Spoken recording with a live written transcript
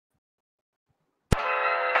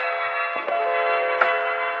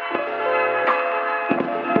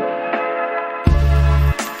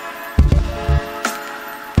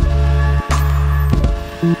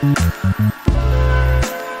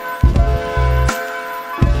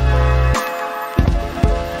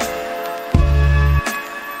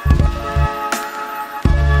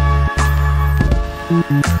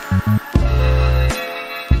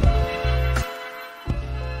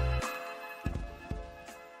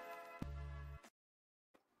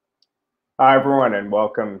Hi everyone, and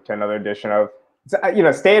welcome to another edition of.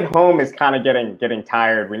 Stay at home is kind of getting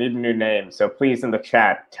tired. We need a new name, so please in the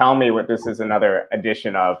chat tell me what this is another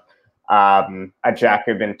edition of. A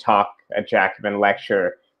Jacobin talk, a Jacobin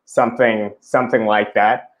lecture, something like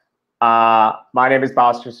that. My name is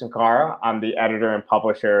Bhaskar Sunkara. I'm the editor and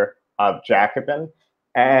publisher of Jacobin,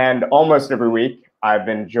 and almost every week I've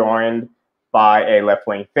been joined by a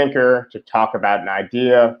left-wing thinker to talk about an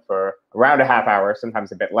idea for around a half hour,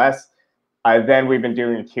 sometimes a bit less. Then we've been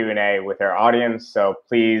doing Q&A with our audience, so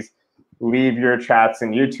please leave your chats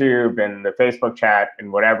in YouTube and the Facebook chat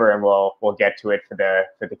and whatever, and we'll get to it for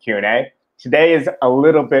the Q&A. Today is a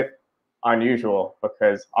little bit unusual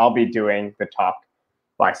because I'll be doing the talk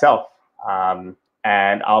myself,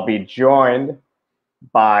 and I'll be joined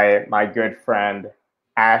by my good friend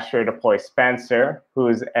Asher Deploy Spencer,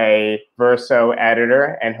 who's a Verso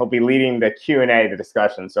editor, and he'll be leading the Q&A, the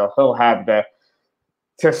discussion. So he'll have to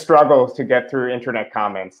struggle to get through internet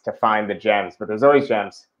comments to find the gems, but there's always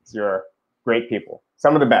gems. You're great people,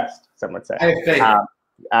 some of the best, some would say. I have faith.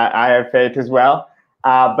 I have faith as well.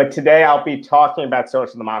 But today I'll be talking about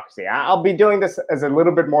social democracy. I'll be doing this as a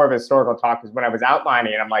little bit more of a historical talk, because when I was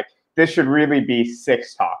outlining it, I'm like, this should really be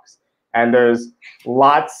 6 talks. And there's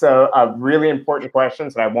lots of really important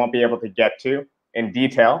questions that I won't be able to get to in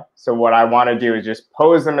detail. So what I want to do is just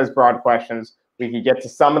pose them as broad questions. We can get to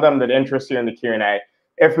some of them that interest you in the Q&A.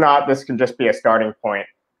 If not, this can just be a starting point,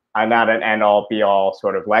 not an end-all, be-all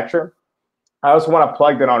sort of lecture. I also want to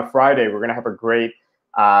plug that on Friday, we're going to have a great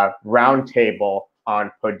roundtable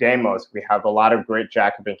on Podemos. We have a lot of great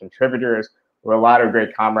Jacobin contributors. We're a lot of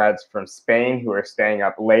great comrades from Spain who are staying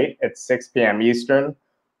up late at 6 p.m. Eastern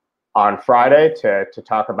on Friday to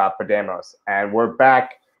talk about Podemos. And we're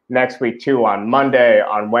back next week too, on Monday,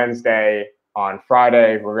 on Wednesday, on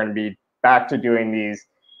Friday. We're going to be back to doing these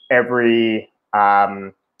every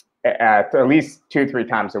at least 2-3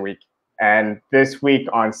 times a week. And this week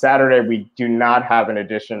on Saturday, we do not have an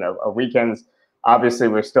edition of Weekends. Obviously,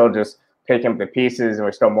 we're still just picking up the pieces, and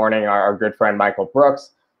we're still mourning our good friend Michael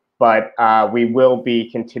Brooks. But we will be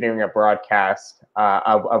continuing a broadcast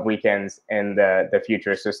of Weekends in the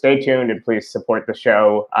future. So stay tuned and please support the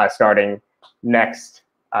show starting next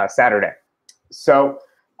Saturday. So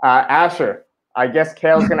Asher, I guess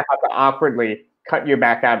Kale's going to have to awkwardly cut you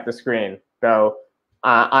back out of the screen. So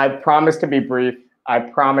I promise to be brief. I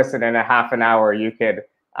promise that in a half an hour you could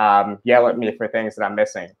yell at me for things that I'm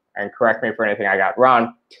missing and correct me for anything I got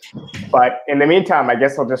wrong. But in the meantime, I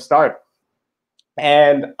guess I'll just start.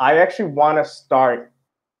 And I actually want to start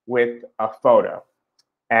with a photo.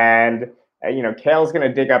 And, Kale's going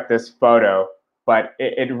to dig up this photo, but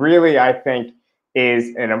it really, I think,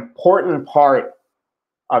 is an important part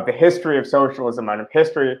of the history of socialism and the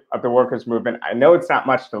history of the workers' movement. I know it's not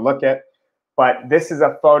much to look at, but this is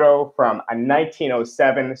a photo from a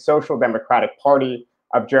 1907 Social Democratic Party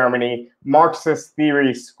of Germany Marxist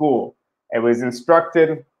theory school. It was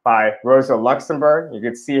instructed by Rosa Luxemburg. You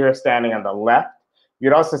could see her standing on the left. You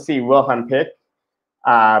could also see Wilhelm Pieck,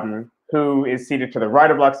 who is seated to the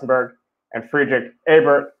right of Luxemburg, and Friedrich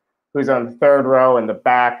Ebert, who's on the 3rd row in the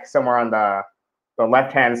back, somewhere on the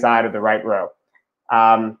left-hand side of the right row.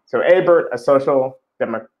 So Ebert, a social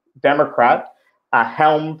democrat,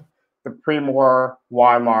 helmed the pre-war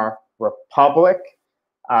Weimar Republic.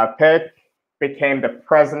 Pieck became the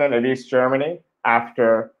president of East Germany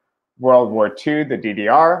after World War II, the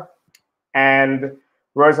DDR. And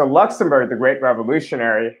Rosa Luxemburg, the great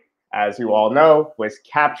revolutionary, as you all know, was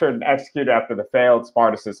captured and executed after the failed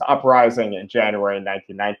Spartacist uprising in January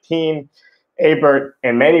 1919. Ebert,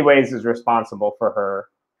 in many ways, is responsible for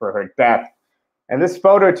her death. And this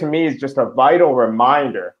photo, to me, is just a vital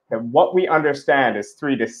reminder that what we understand as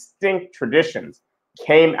 3 distinct traditions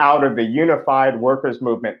came out of the unified workers'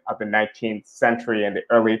 movement of the 19th century and the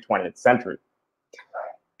early 20th century.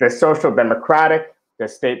 The social democratic, the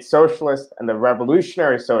state socialist, and the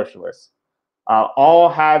revolutionary socialists all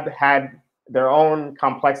had their own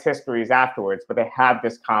complex histories afterwards, but they have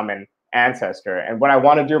this common ancestor. And what I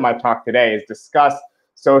want to do in my talk today is discuss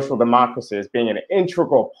social democracy as being an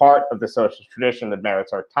integral part of the socialist tradition that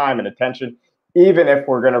merits our time and attention, even if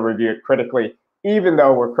we're going to review it critically, even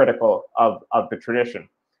though we're critical of the tradition.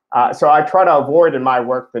 So I try to avoid in my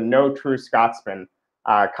work the no true Scotsman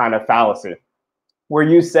kind of fallacy, where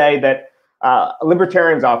you say that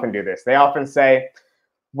libertarians often do this. They often say,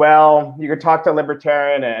 well, you could talk to a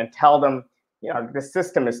libertarian and tell them, the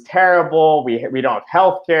system is terrible, we don't have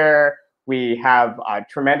healthcare, we have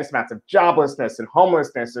tremendous amounts of joblessness and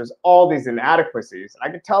homelessness. There's all these inadequacies. And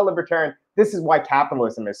I could tell a libertarian, this is why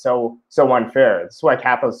capitalism is so unfair. This is why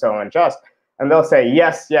capitalism is so unjust. And they'll say,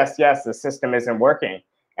 yes, the system isn't working.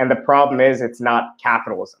 And the problem is it's not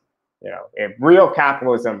capitalism. If real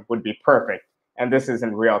capitalism would be perfect, and this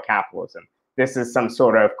isn't real capitalism. This is some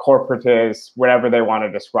sort of corporatist, whatever they want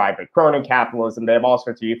to describe it, crony capitalism. They have all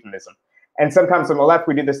sorts of euphemism. And sometimes on the left,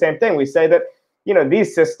 we do the same thing. We say that,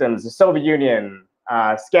 these systems, the Soviet Union,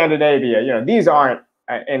 Scandinavia, these aren't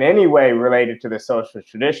in any way related to the socialist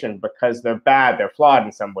tradition because they're bad, they're flawed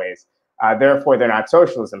in some ways. Therefore, they're not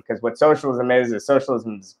socialism, because what socialism is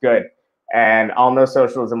socialism is good. And I'll know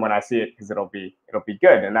socialism when I see it because it'll be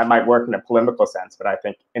good. And that might work in a polemical sense, but I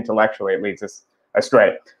think intellectually it leads us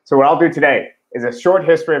astray. So what I'll do today is a short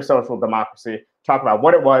history of social democracy, talk about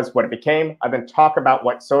what it was, what it became, and then talk about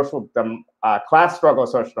what class struggle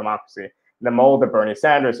social democracy, the mold of Bernie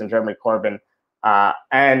Sanders and Jeremy Corbyn,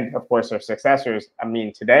 and of course their successors,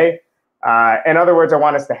 mean today. In other words, I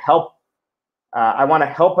want to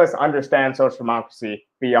help us understand social democracy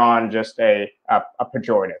beyond just a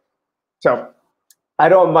pejorative. So I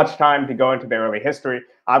don't have much time to go into the early history.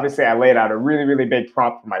 Obviously, I laid out a really, really big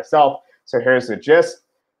prompt for myself. So here's the gist.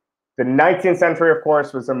 The 19th century, of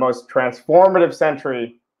course, was the most transformative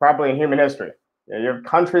century probably in human history. You have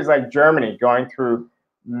countries like Germany going through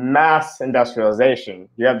mass industrialization.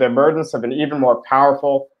 You have the emergence of an even more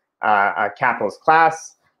powerful capitalist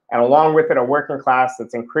class, and along with it, a working class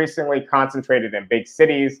that's increasingly concentrated in big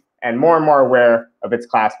cities and more aware of its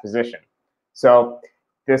class position. So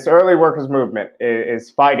this early workers' movement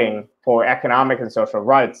is fighting for economic and social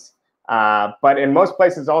rights, but in most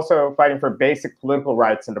places also fighting for basic political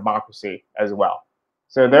rights and democracy as well.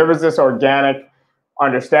 So there was this organic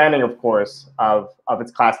understanding, of course, of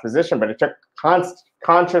its class position, but it took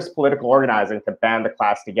conscious political organizing to band the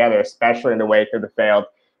class together, especially in the wake of the failed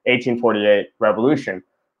 1848 revolution,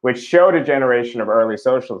 which showed a generation of early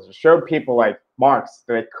socialists. It showed people like Marx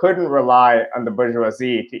that they couldn't rely on the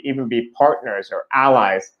bourgeoisie to even be partners or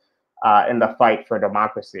allies in the fight for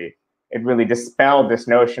democracy. It really dispelled this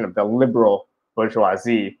notion of the liberal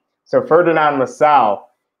bourgeoisie. So Ferdinand Lassalle,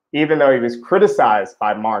 even though he was criticized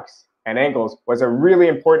by Marx and Engels, was a really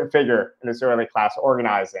important figure in this early class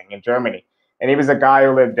organizing in Germany. And he was a guy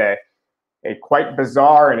who lived a quite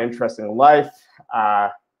bizarre and interesting life.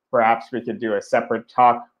 Perhaps we could do a separate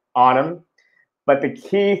talk on him. But the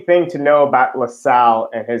key thing to know about Lassalle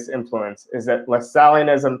and his influence is that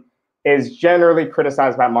Lassalleanism is generally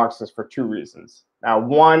criticized by Marxists for two reasons. Now,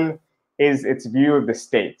 one is its view of the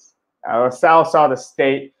state. Lassalle saw the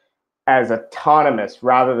state as autonomous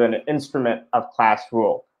rather than an instrument of class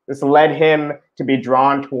rule. This led him to be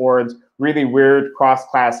drawn towards really weird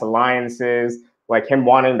cross-class alliances, like him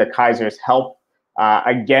wanting the Kaiser's help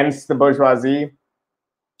against the bourgeoisie,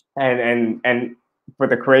 and for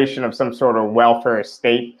the creation of some sort of welfare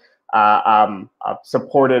state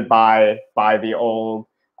supported by the old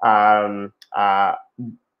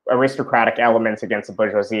aristocratic elements against the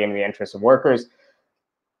bourgeoisie in the interests of workers.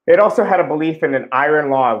 It also had a belief in an iron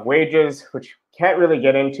law of wages, which can't really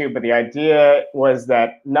get into, but the idea was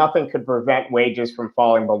that nothing could prevent wages from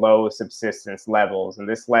falling below subsistence levels. And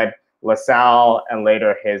this led Lassalle and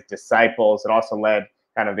later his disciples. It also led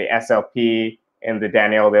kind of the SLP in the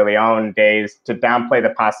Daniel de Leon days to downplay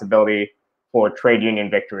the possibility for trade union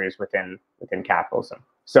victories within capitalism.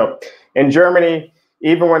 So in Germany,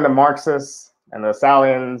 even when the Marxists and the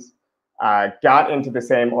Lassalleans got into the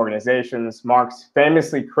same organizations, Marx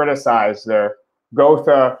famously criticized their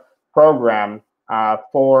Gotha program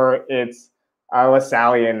for its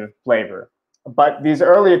Lassallean flavor. But these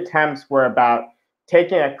early attempts were about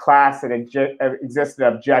taking a class that existed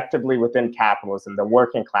objectively within capitalism, the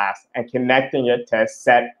working class, and connecting it to a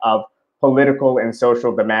set of political and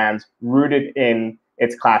social demands rooted in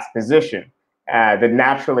its class position that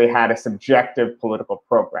naturally had a subjective political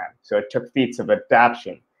program. So it took feats of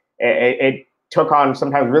adaptation. It took on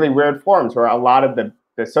sometimes really weird forms where a lot of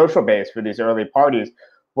the social base for these early parties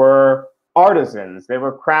were artisans, they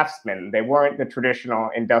were craftsmen, they weren't the traditional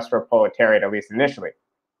industrial proletariat, at least initially.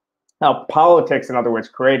 Now, politics, in other words,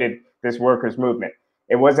 created this workers' movement.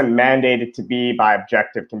 It wasn't mandated to be by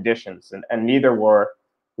objective conditions, and neither were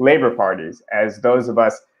labor parties, as those of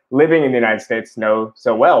us living in the United States know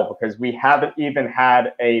so well, because we haven't even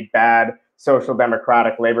had a bad social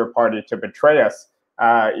democratic labor party to betray us.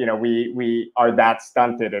 We are that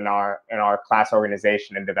stunted in our class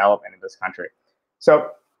organization and development in this country.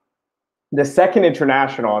 So the Second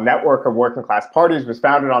International, a network of working class parties, was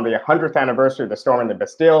founded on the 100th anniversary of the storming the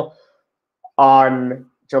Bastille on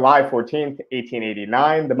July 14th,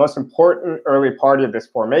 1889. The most important early party of this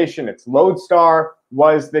formation, its lodestar,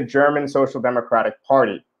 was the German Social Democratic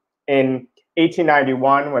Party. In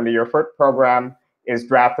 1891, when the Erfurt program is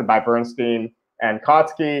drafted by Bernstein and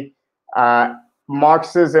Kautsky,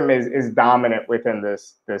 Marxism is dominant within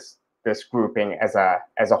this grouping as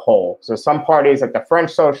a whole. So some parties, like the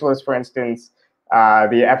French Socialists, for instance,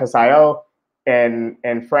 the FSIO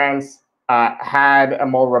in France, had a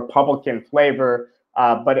more Republican flavor,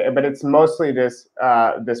 but it's mostly this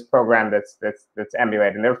program that's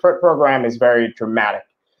emulated. And their program is very dramatic.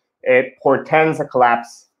 It portends a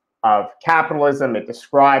collapse of capitalism. It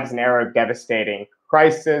describes an era of devastating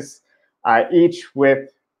crisis, each with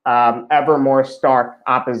ever more stark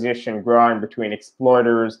opposition growing between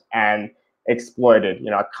exploiters and exploited.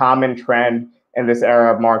 You know, a common trend in this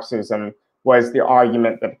era of Marxism was the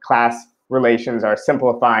argument that class relations are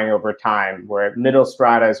simplifying over time, where middle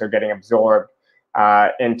stratas are getting absorbed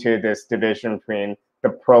into this division between the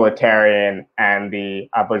proletarian and the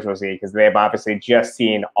bourgeoisie, because they've obviously just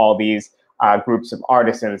seen all these groups of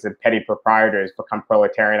artisans and petty proprietors become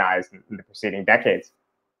proletarianized in the preceding decades.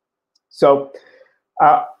 So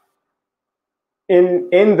in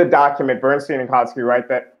the document, Bernstein and Kautsky write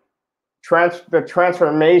that the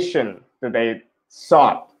transformation that they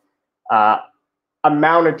sought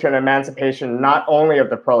amounted to an emancipation not only of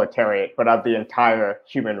the proletariat, but of the entire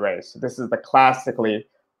human race. So this is the classically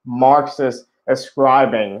Marxist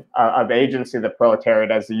ascribing of agency of the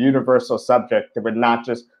proletariat as a universal subject that would not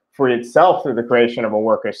just free itself through the creation of a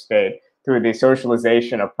worker state, through the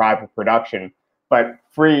socialization of private production, but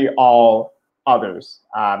free all others.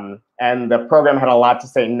 And the program had a lot to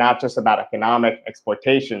say, not just about economic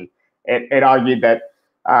exploitation. It argued that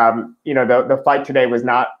the fight today was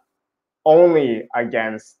not only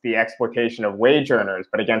against the exploitation of wage earners,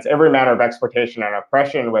 but against every manner of exploitation and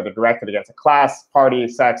oppression, whether directed against a class, party,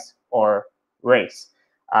 sex, or race.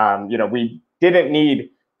 We didn't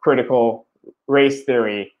need critical race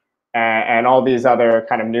theory and all these other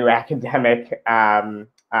kind of new academic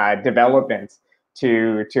developments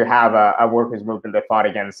to have a workers' movement that fought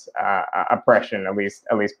against oppression, at least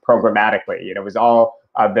programmatically. It was all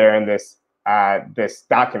there in this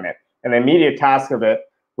document. And the immediate task of it,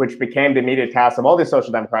 which became the immediate task of all the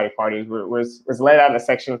social democratic parties, was laid out in a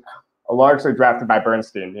section largely drafted by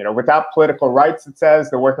Bernstein. Without political rights, it says,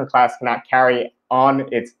 the working class cannot carry on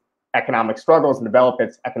its economic struggles and develop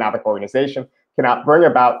its economic organization, cannot bring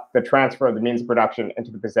about the transfer of the means of production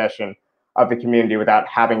into the possession of the community without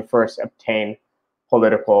having first obtained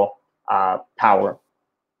political power.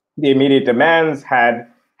 The immediate demands had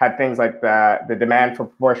things like the demand for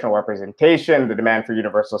proportional representation, the demand for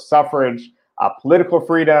universal suffrage, political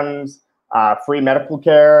freedoms, free medical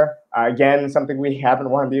care, again, something we haven't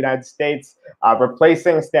won in the United States,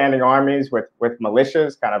 replacing standing armies with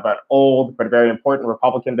militias, kind of an old but very important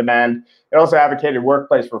Republican demand. It also advocated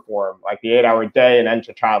workplace reform, like the 8-hour day, and end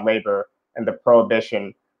to child labor, and the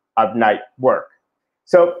prohibition of night work.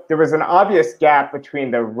 So there was an obvious gap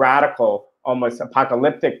between the radical, almost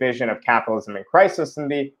apocalyptic vision of capitalism in crisis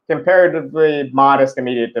and the comparatively modest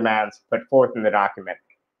immediate demands put forth in the document.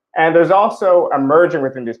 And there's also emerging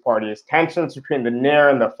within these parties tensions between the near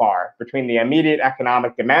and the far, between the immediate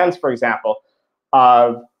economic demands, for example,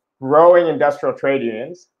 of growing industrial trade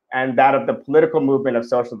unions and that of the political movement of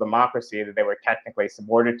social democracy that they were technically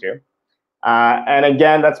subordinate to. And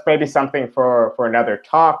again, that's maybe something for another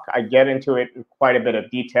talk. I get into it in quite a bit of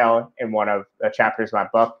detail in one of the chapters of my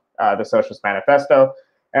book, The Socialist Manifesto.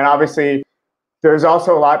 And obviously, there's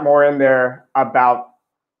also a lot more in there about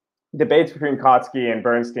debates between Kautsky and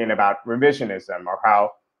Bernstein about revisionism, or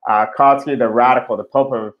how Kautsky, the radical, the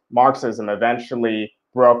Pope of Marxism, eventually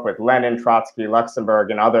broke with Lenin, Trotsky, Luxemburg,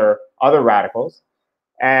 and other radicals,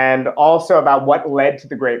 and also about what led to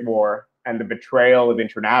the Great War and the betrayal of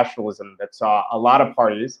internationalism that saw a lot of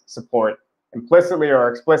parties support implicitly or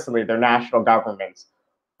explicitly their national governments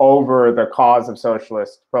over the cause of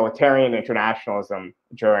socialist proletarian internationalism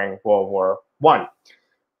during World War I.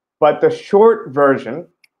 But the short version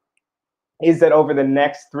is that over the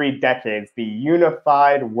next 3 decades, the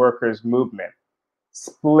unified workers' movement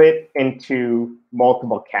split into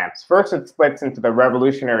multiple camps. First, it splits into the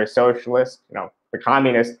revolutionary socialist, the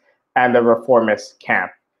communist, and the reformist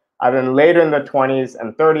camp. Then later in the 20s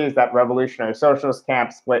and 30s, that revolutionary socialist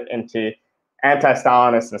camp split into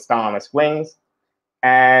anti-Stalinist and Stalinist wings.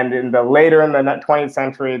 And later in the 20th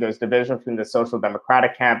century, there's division between the social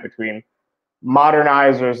democratic camp, between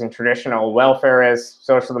modernizers and traditional welfarists.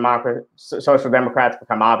 Social democrats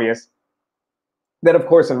become obvious. Then, of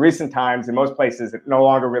course, in recent times, in most places, it no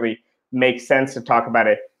longer really makes sense to talk about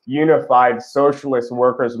a unified socialist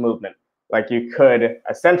workers' movement like you could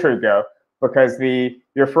a century ago, because the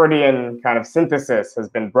Freudian kind of synthesis has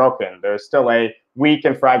been broken. There's still a weak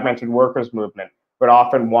and fragmented workers' movement, but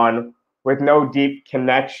often one with no deep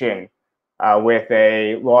connection with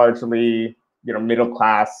a largely middle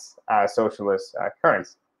class socialist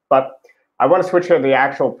currents. But I want to switch to the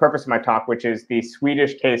actual purpose of my talk, which is the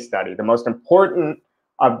Swedish case study, the most important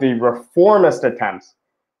of the reformist attempts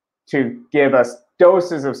to give us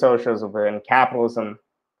doses of socialism within capitalism,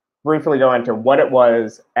 briefly go into what it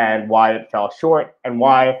was and why it fell short, and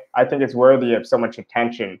why I think it's worthy of so much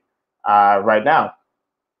attention right now.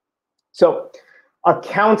 So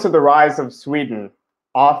accounts of the rise of Sweden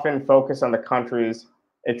often focus on the country's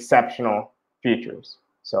exceptional features.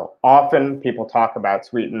 So often people talk about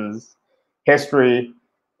Sweden's history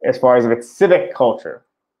as far as its civic culture,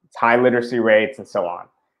 its high literacy rates, and so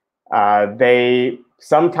on. They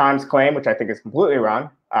sometimes claim, which I think is completely wrong,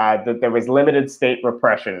 that there was limited state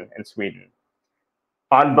repression in Sweden.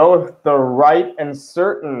 On both the right and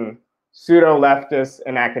certain pseudo-leftists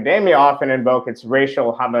in academia often invoke its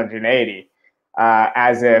racial homogeneity,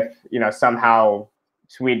 as if somehow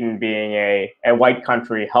Sweden being a white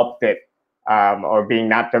country helped it, or being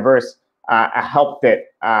not diverse helped it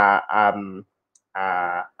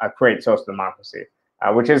create social democracy,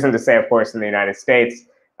 which isn't to say, of course, in the United States,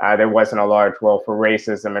 there wasn't a large role for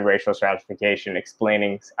racism and racial stratification,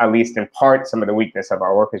 explaining, at least in part, some of the weakness of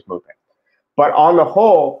our workers' movement. But on the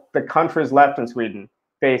whole, the countries left in Sweden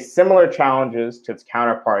faced similar challenges to its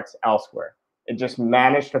counterparts elsewhere. It just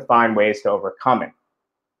managed to find ways to overcome it.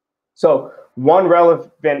 So one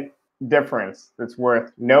relevant difference that's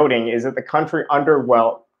worth noting is that the country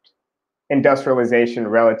underwent industrialization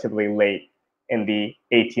relatively late in the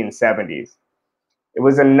 1870s. It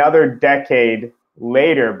was another decade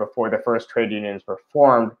later before the first trade unions were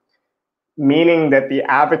formed, meaning that the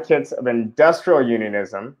advocates of industrial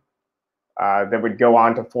unionism that would go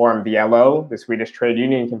on to form the LO, the Swedish Trade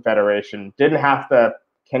Union Confederation, didn't have to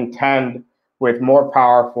contend with more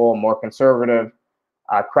powerful, more conservative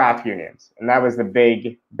craft unions. And that was the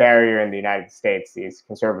big barrier in the United States, these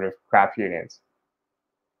conservative craft unions.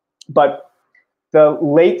 But the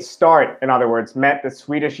late start, in other words, meant that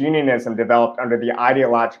Swedish unionism developed under the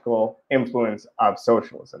ideological influence of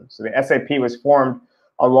socialism. So the SAP was formed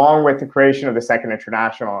along with the creation of the Second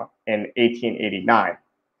International in 1889.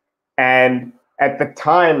 And at the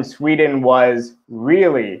time, Sweden was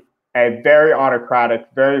really a very autocratic,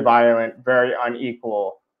 very violent, very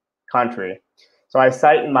unequal country. So I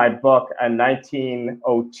cite in my book a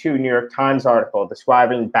 1902 New York Times article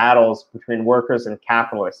describing battles between workers and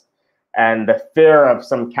capitalists, and the fear of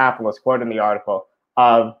some capitalists, quote in the article,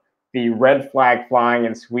 of the red flag flying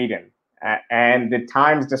in Sweden. And the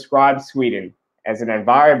Times described Sweden as an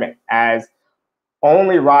environment as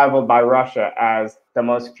only rivaled by Russia as the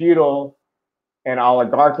most feudal and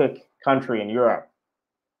oligarchic country in Europe.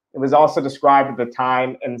 It was also described at the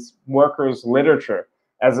time in workers' literature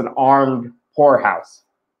as an armed poorhouse.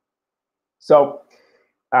 So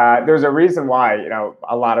there's a reason why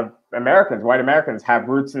a lot of Americans, white Americans, have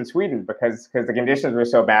roots in Sweden, because the conditions were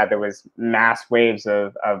so bad. There was mass waves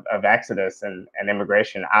of exodus and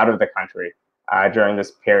immigration out of the country during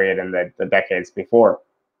this period and the decades before.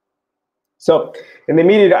 So in the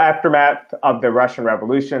immediate aftermath of the Russian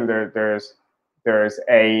Revolution, there's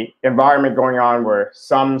a environment going on where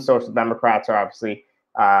some social democrats are obviously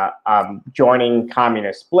joining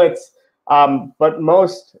communist splits, but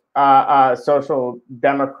most social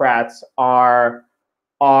democrats are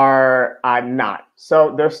not.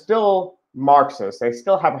 So they're still Marxists. They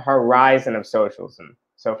still have a horizon of socialism.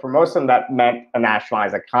 So for most of them, that meant a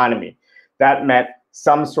nationalized economy. That meant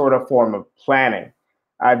some sort of form of planning.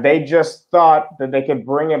 They just thought that they could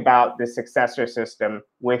bring about the successor system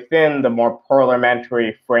within the more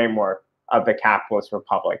parliamentary framework of the capitalist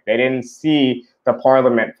republic. They didn't see the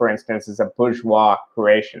parliament, for instance, as a bourgeois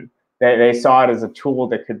creation. They saw it as a tool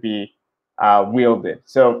that could be wielded.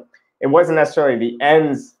 So it wasn't necessarily the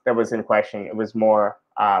ends that was in question. It was more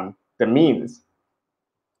the means.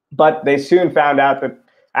 But they soon found out that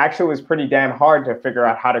actually it was pretty damn hard to figure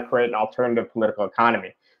out how to create an alternative political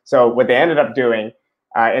economy. So what they ended up doing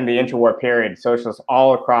in the interwar period, socialists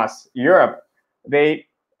all across Europe, they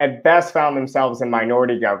at best found themselves in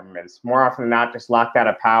minority governments, more often than not just locked out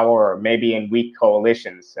of power or maybe in weak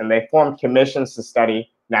coalitions. And they formed commissions to study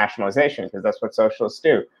nationalization, because that's what socialists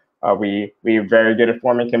do. We are very good at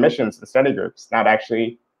forming commissions and study groups, not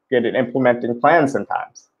actually good at implementing plans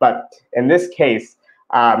sometimes. But in this case,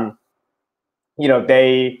 they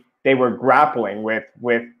were grappling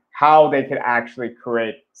with how they could actually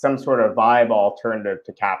create some sort of viable alternative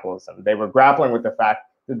to capitalism. They were grappling with the fact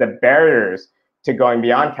that the barriers to going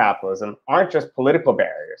beyond capitalism aren't just political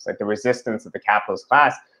barriers, like the resistance of the capitalist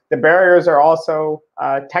class. The barriers are also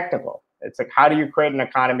technical. It's like, how do you create an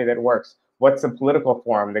economy that works? What's the political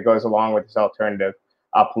form that goes along with this alternative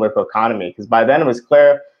political economy? Because by then it was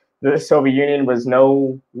clear the Soviet Union was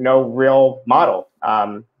no real model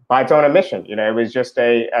by its own admission. It was just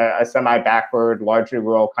a semi-backward, largely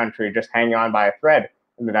rural country just hanging on by a thread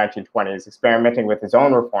in the 1920s, experimenting with its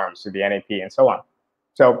own reforms through the NAP and so on.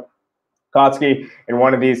 So Kautsky, in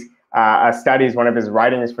one of these studies, one of his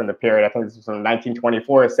writings from the period, I think this was from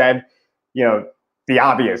 1924, said, the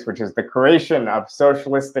obvious, which is the creation of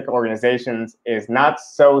socialistic organizations is not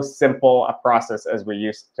so simple a process as we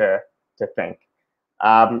used to think.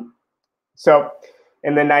 So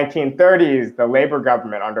in the 1930s, the Labor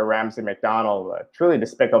government under Ramsay MacDonald, a truly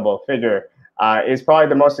despicable figure, is probably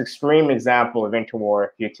the most extreme example of interwar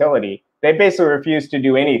futility. They basically refuse to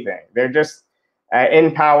do anything. They're just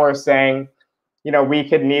in power saying, we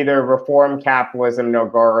could neither reform capitalism nor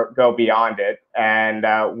go beyond it. And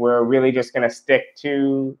we're really just going to stick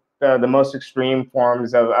to the most extreme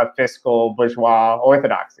forms of fiscal bourgeois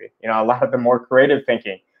orthodoxy. A lot of the more creative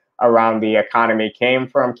thinking around the economy came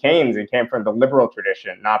from Keynes. It came from the liberal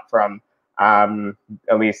tradition, not from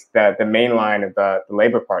at least the main line of the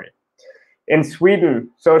Labour Party. In Sweden,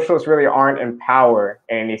 socialists really aren't in power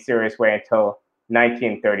in any serious way until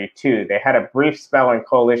 1932. They had a brief spell in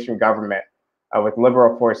coalition government with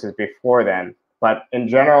liberal forces before then, but in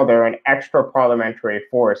general, they're an extra parliamentary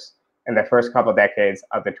force in the first couple of decades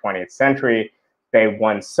of the 20th century. They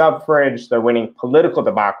won suffrage, they're winning political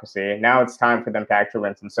democracy. Now it's time for them to actually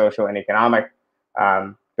win some social and economic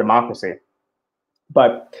democracy.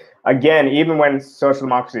 But again, even when social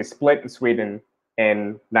democracy split in Sweden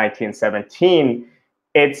in 1917,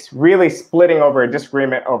 it's really splitting over a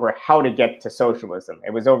disagreement over how to get to socialism.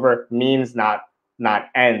 It was over means, not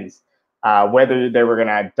ends. Whether they were going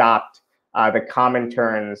to adopt the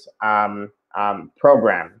Comintern's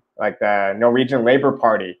program, like the Norwegian Labour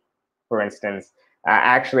Party, for instance,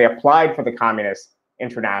 actually applied for the Communist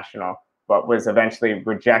International, but was eventually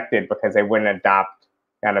rejected because they wouldn't adopt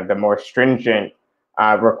kind of the more stringent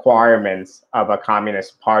requirements of a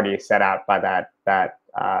communist party set out by that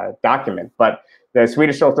document. But the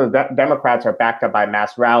Swedish Social Democrats are backed up by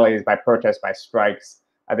mass rallies, by protests, by strikes.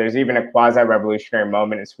 There's even a quasi-revolutionary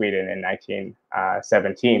moment in Sweden in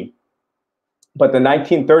 1917. But the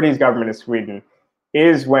 1930s government of Sweden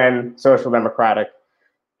is when social democratic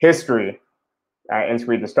history in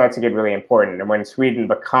Sweden starts to get really important, and when Sweden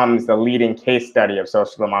becomes the leading case study of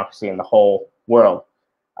social democracy in the whole world.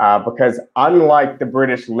 Because unlike the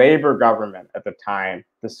British Labour government at the time,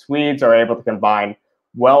 the Swedes are able to combine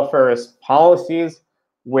welfarist policies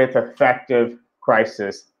with effective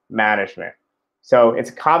crisis management. So it's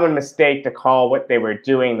a common mistake to call what they were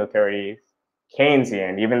doing in the 30s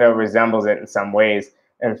Keynesian, even though it resembles it in some ways.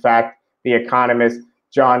 In fact, the economist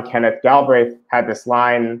John Kenneth Galbraith had this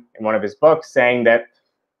line in one of his books saying that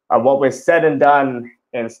what was said and done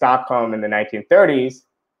in Stockholm in the 1930s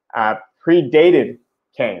predated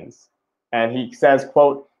Keynes. And he says,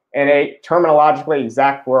 quote, in a terminologically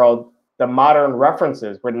exact world, the modern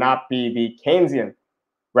references would not be the Keynesian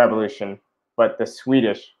revolution, but the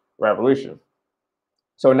Swedish revolution.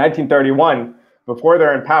 So in 1931, before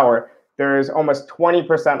they're in power, there's almost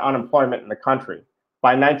 20% unemployment in the country.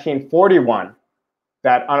 By 1941,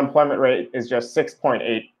 that unemployment rate is just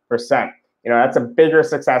 6.8%. That's a bigger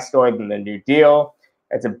success story than the New Deal.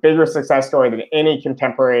 It's a bigger success story than any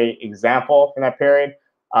contemporary example in that period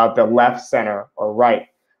of the left, center, or right.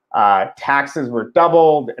 Taxes were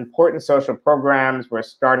doubled. Important social programs were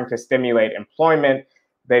starting to stimulate employment.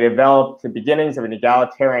 They developed the beginnings of an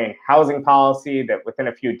egalitarian housing policy that within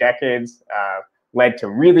a few decades led to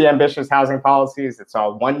really ambitious housing policies that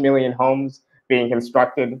saw 1 million homes being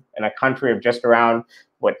constructed in a country of just around,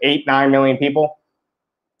 8-9 million people.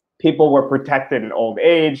 People were protected in old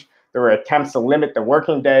age. There were attempts to limit the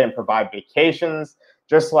working day and provide vacations,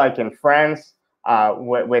 just like in France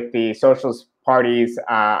with the Socialist parties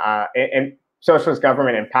and Socialist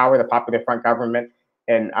government in power, the Popular Front government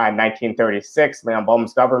in 1936, Leon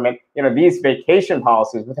Blum's government. These vacation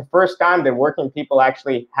policies were the first time that working people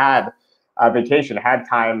actually had a vacation, had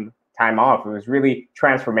time off. It was really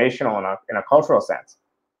transformational in a cultural sense.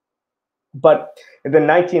 But in the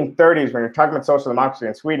 1930s, when you're talking about social democracy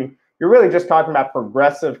in Sweden, you're really just talking about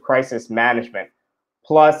progressive crisis management,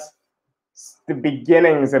 plus the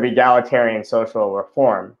beginnings of egalitarian social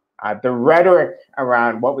reform. The rhetoric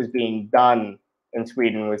around what was being done in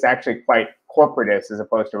Sweden was actually quite corporatist as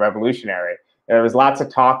opposed to revolutionary. There was lots of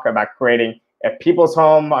talk about creating a people's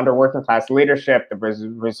home under working class leadership that was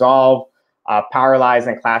resolve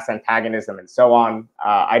paralyzing class antagonism and so on.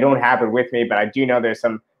 I don't have it with me, but I do know there's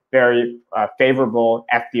some very favorable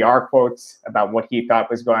FDR quotes about what he thought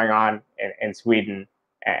was going on in Sweden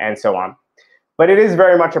and so on. But it is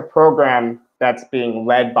very much a program that's being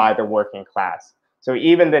led by the working class. So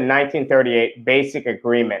even the 1938 Basic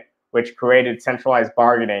Agreement, which created centralized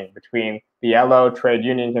bargaining between the LO Trade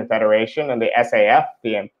Union Confederation and the SAF,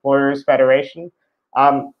 the Employers Federation,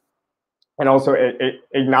 and also it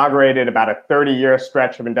inaugurated about a 30-year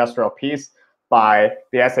stretch of industrial peace by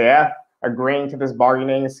the SAF agreeing to this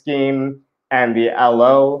bargaining scheme and the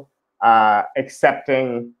LO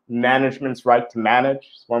accepting management's right to manage,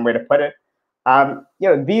 is one way to put it.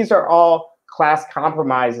 These are all class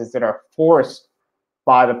compromises that are forced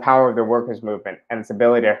by the power of the workers' movement and its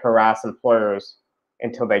ability to harass employers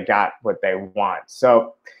until they got what they want.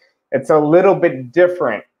 So it's a little bit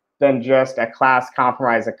different than just a class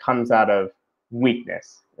compromise that comes out of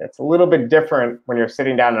weakness. It's a little bit different when you're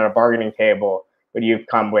sitting down at a bargaining table, but you've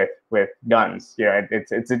come with guns.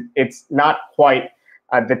 It's not quite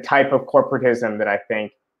the type of corporatism that I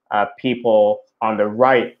think people on the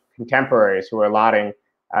right, contemporaries who were lauding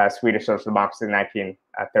Swedish social democracy in the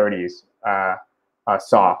 1930s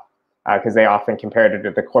saw, because they often compared it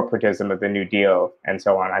to the corporatism of the New Deal and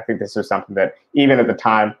so on. I think this was something that even at the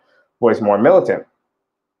time was more militant.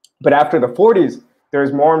 But after the 40s,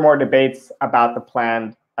 there's more and more debates about the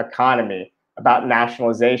planned economy, about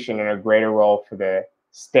nationalization and a greater role for the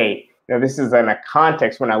state. This is in a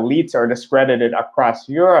context when elites are discredited across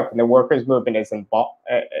Europe and the workers' movement is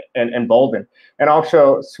emboldened. And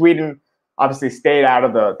also Sweden obviously stayed out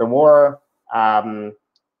of the war,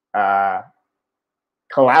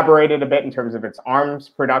 collaborated a bit in terms of its arms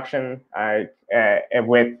production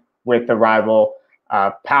with the rival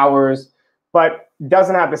powers, but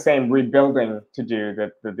doesn't have the same rebuilding to do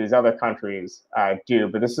that these other countries do.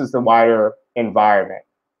 But this is the wider environment.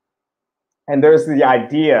 And there's the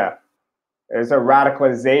idea, there's a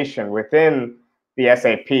radicalization within the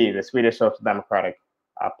SAP, the Swedish Social Democratic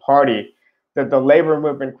Party, that the labor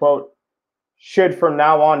movement, quote, should from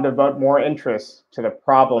now on devote more interest to the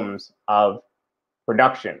problems of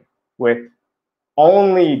production. With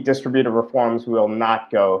only distributive reforms, we will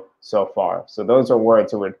not go so far. So those are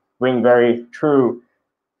words that would ring very true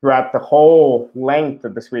throughout the whole length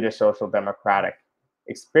of the Swedish Social Democratic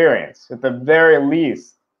experience. At the very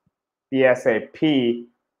least, the SAP,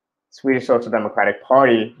 Swedish Social Democratic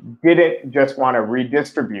Party, didn't just want to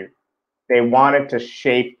redistribute. They wanted to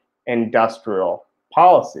shape industrial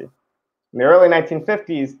policy. In the early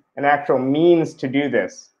 1950s, an actual means to do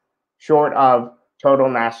this, short of total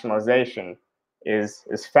nationalization, is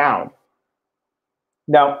found.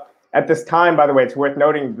 Now, at this time, by the way, it's worth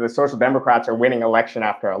noting the Social Democrats are winning election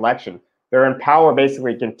after election. They're in power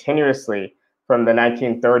basically continuously from the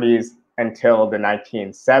 1930s until the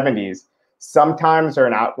 1970s. Sometimes they're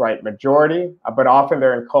an outright majority, but often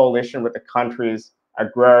they're in coalition with the country's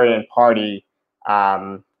agrarian party,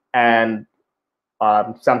 and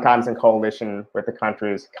sometimes in coalition with the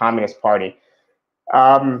country's Communist Party.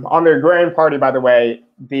 On the agrarian party, by the way,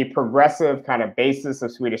 the progressive kind of basis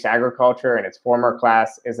of Swedish agriculture and its former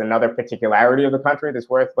class is another particularity of the country that's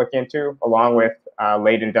worth looking into, along with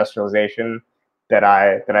late industrialization that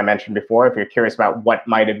I mentioned before, if you're curious about what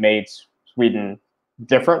might have made Sweden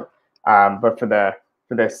different. But for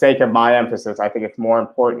the sake of my emphasis, I think it's more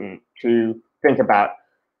important to think about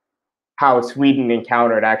how Sweden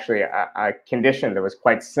encountered actually a condition that was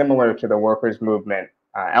quite similar to the workers' movement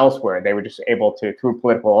elsewhere. They were just able to, through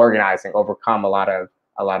political organizing, overcome a lot of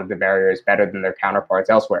the barriers better than their counterparts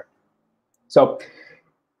elsewhere. So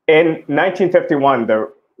in 1951,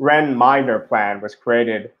 the Wren-Meidner plan was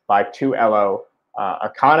created by two LO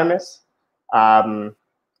economists, Wren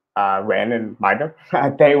and Meidner.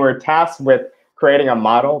 They were tasked with creating a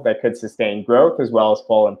model that could sustain growth as well as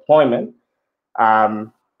full employment,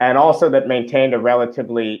 and also that maintained a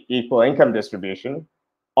relatively equal income distribution,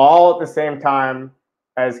 all at the same time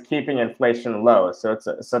as keeping inflation low. So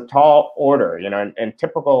it's a tall order. In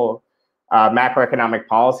typical macroeconomic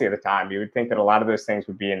policy at the time, you would think that a lot of those things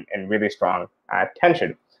would be in really strong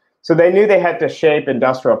tension. So they knew they had to shape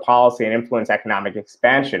industrial policy and influence economic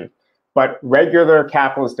expansion. But regular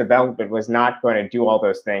capitalist development was not going to do all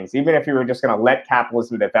those things. Even if you were just going to let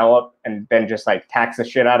capitalism develop and then just like tax the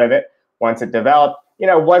shit out of it once it developed,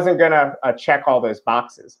 wasn't going to check all those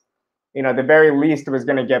boxes. At the very least, it was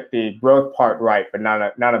going to get the growth part right, but none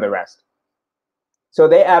of the rest. So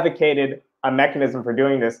they advocated a mechanism for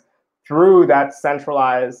doing this through that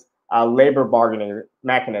centralized labor bargaining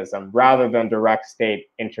mechanism rather than direct state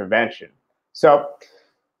intervention. So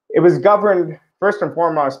it was governed first and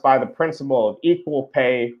foremost by the principle of equal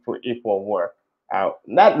pay for equal work.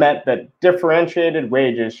 That meant that differentiated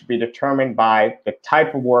wages should be determined by the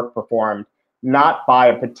type of work performed, not by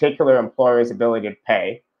a particular employer's ability to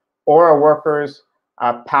pay or a worker's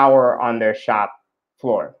power on their shop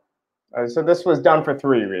floor. So this was done for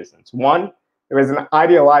three reasons. One, There was an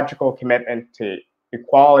ideological commitment to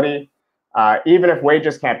equality. Even if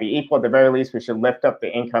wages can't be equal, at the very least, we should lift up the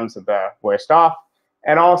incomes of the worst off,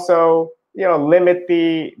 and also, limit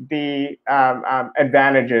the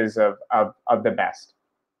advantages of the best.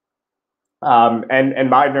 And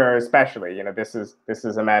Meidner especially, this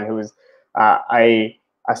is a man who is a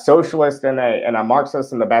socialist and a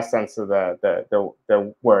Marxist in the best sense of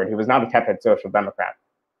the word. He was not a tepid social democrat.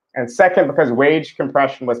 And second, because wage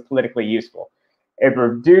compression was politically useful. It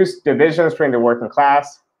reduced divisions between the working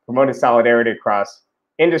class, promoted solidarity across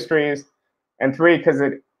industries, and three, because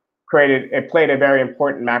it played a very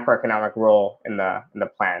important macroeconomic role in the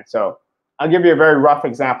plan. So I'll give you a very rough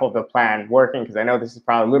example of the plan working, because I know this is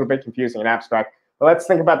probably a little bit confusing and abstract, but let's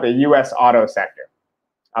think about the US auto sector.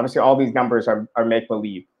 Obviously, all these numbers are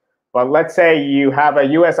make-believe, but let's say you have a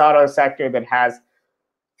US auto sector that has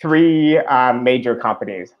three major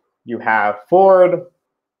companies. You have Ford,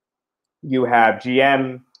 you have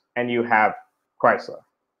GM, and you have Chrysler.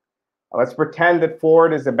 Let's pretend that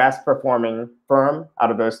Ford is the best performing firm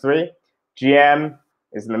out of those three. GM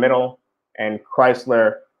is in the middle, and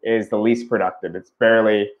Chrysler is the least productive. It's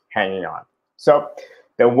barely hanging on. So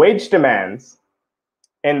the wage demands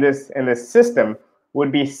in this system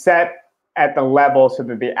would be set at the level so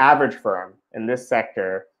that the average firm in this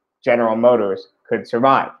sector, General Motors, could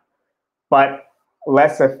survive. But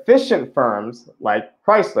less efficient firms like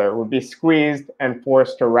Chrysler would be squeezed and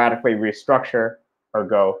forced to radically restructure or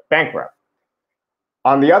go bankrupt.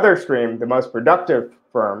 On the other extreme, the most productive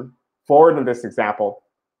firm, Ford in this example,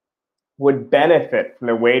 would benefit from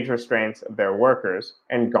the wage restraints of their workers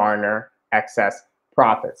and garner excess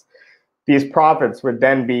profits. These profits would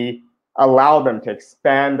then allow them to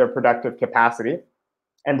expand their productive capacity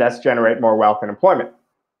and thus generate more wealth and employment.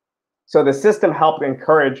 So the system helped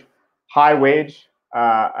encourage high wage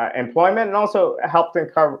employment and also helped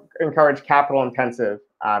encourage capital-intensive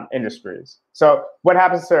industries. So what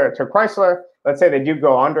happens to Chrysler? Let's say they do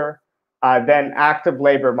go under. Then active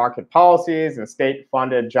labor market policies and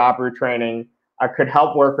state-funded job retraining could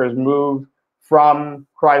help workers move from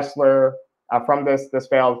Chrysler, from this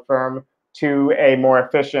failed firm, to a more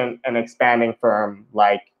efficient and expanding firm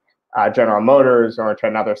like General Motors, or to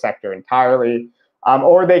another sector entirely.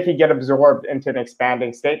 Or they could get absorbed into an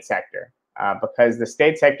expanding state sector, because the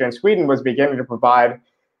state sector in Sweden was beginning to provide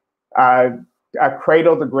a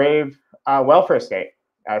cradle-to-grave welfare state.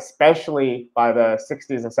 Especially by the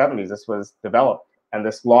 60s and 70s, this was developed, and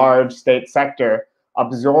this large state sector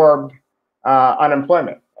absorbed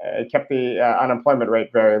unemployment. It kept the unemployment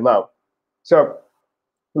rate very low. So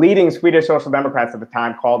leading Swedish social democrats at the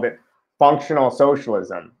time called it functional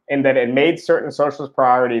socialism, in that it made certain socialist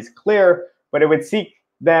priorities clear, but it would seek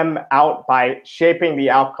them out by shaping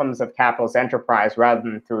the outcomes of capitalist enterprise rather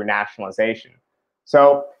than through nationalization.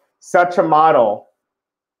 So such a model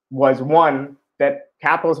was one that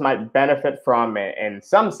capitalists might benefit from in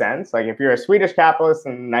some sense. Like if you're a Swedish capitalist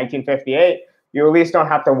in 1958, you at least don't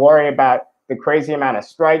have to worry about the crazy amount of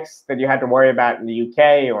strikes that you had to worry about in the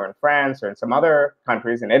UK or in France or in some other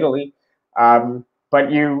countries, in Italy.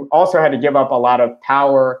 But you also had to give up a lot of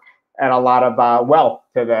power and a lot of wealth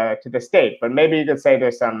to the state. But maybe you could say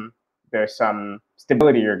there's some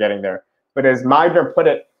stability you're getting there. But as Meidner put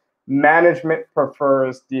it, management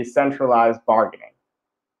prefers decentralized bargaining.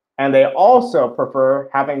 And they also prefer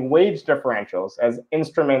having wage differentials as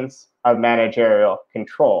instruments of managerial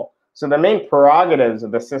control. So the main prerogatives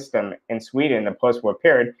of the system in Sweden in the post-war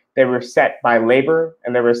period, they were set by labor,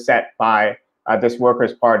 and they were set by this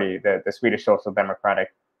Workers' Party, the Swedish Social Democratic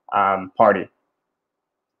Party.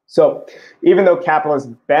 So even though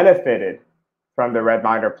capitalists benefited from the Red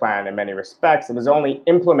Meidner Plan in many respects, it was only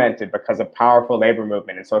implemented because a powerful labor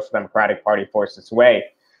movement and Social Democratic Party forced its way.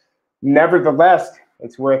 Nevertheless,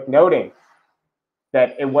 it's worth noting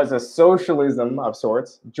that it was a socialism of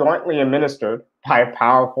sorts, jointly administered by a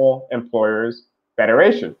powerful employers'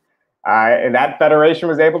 federation. And that federation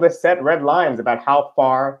was able to set red lines about how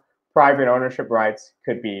far private ownership rights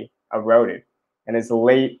could be eroded. And as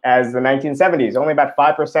late as the 1970s, only about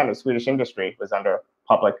 5% of Swedish industry was under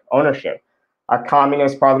public ownership. A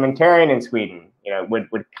communist parliamentarian in Sweden,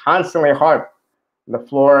 would constantly harp on the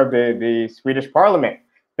floor of the Swedish parliament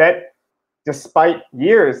that despite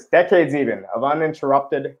years, decades even, of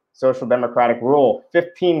uninterrupted social democratic rule,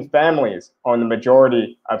 15 families own the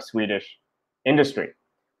majority of Swedish industry.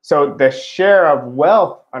 So the share of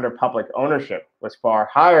wealth under public ownership was far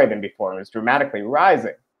higher than before and was dramatically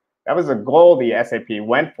rising. That was a goal the SAP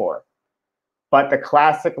went for. But the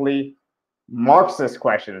classically Marxist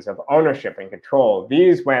questions of ownership and control,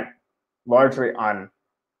 these went largely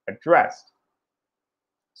unaddressed.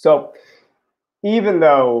 So even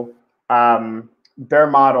though their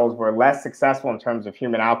models were less successful in terms of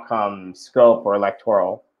human outcome, scope, or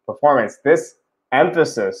electoral performance. This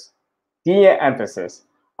emphasis, de-emphasis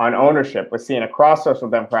on ownership was seen across social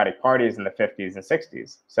democratic parties in the 50s and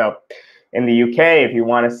 60s. So in the UK, if you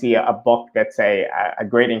want to see a book that's a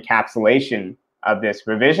great encapsulation of this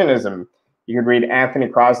revisionism, you could read Anthony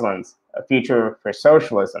Crosland's A Future for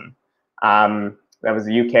Socialism. That was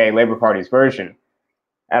the UK Labour Party's version.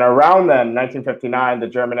 And around then, 1959, the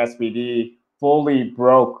German SPD fully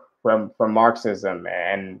broke from Marxism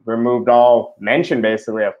and removed all mention,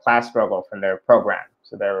 basically, of class struggle from their program.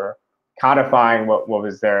 So they were codifying what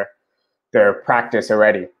was their practice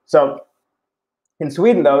already. So in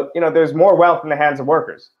Sweden, though, there's more wealth in the hands of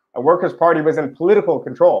workers. A workers' party was in political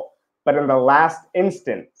control, but in the last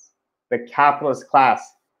instance, the capitalist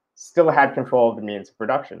class still had control of the means of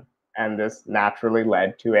production. And this naturally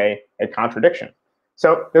led to a contradiction.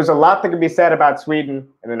 So there's a lot that can be said about Sweden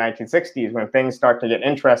in the 1960s when things start to get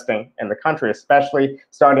interesting in the country, especially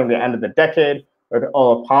starting at the end of the decade with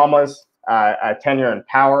Olof Palme's tenure in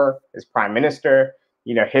power as prime minister,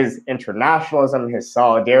 his internationalism, his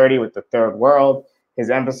solidarity with the third world, his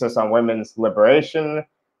emphasis on women's liberation,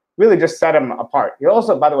 really just set him apart. He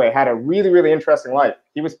also, by the way, had a really, really interesting life.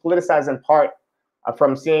 He was politicized in part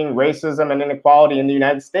from seeing racism and inequality in the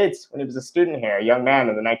United States when he was a student here, a young man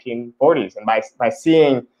in the 1940s. And by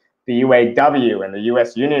seeing the UAW and the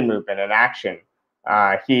US union movement in action,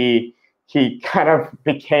 he kind of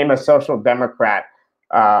became a social democrat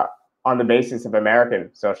on the basis of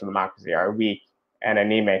American social democracy, our weak and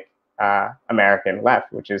anemic American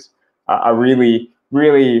left, which is a really,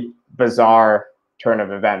 really bizarre turn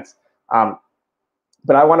of events.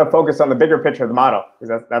 But I want to focus on the bigger picture of the model,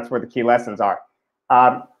 because that's where the key lessons are.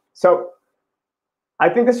 So I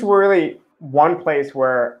think this is really one place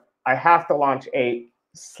where I have to launch a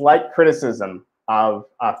slight criticism of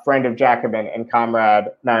a friend of Jacobin and comrade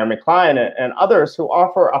Naomi Klein and others who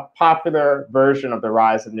offer a popular version of the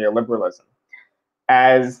rise of neoliberalism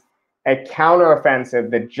as a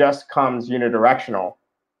counteroffensive that just comes unidirectional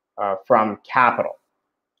from capital.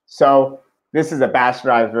 So this is a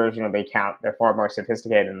bastardized version of the account. They're far more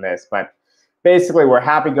sophisticated than this, but basically we're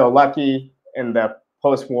happy-go-lucky in the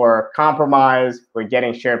post-war compromise. We're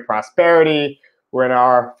getting shared prosperity. We're in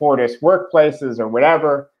our Fordist workplaces or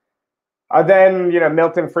whatever. Then,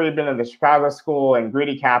 Milton Friedman and the Chicago School and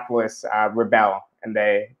greedy capitalists rebel, and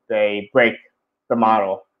they break the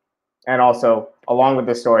model. And also, along with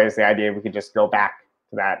the story is the idea we could just go back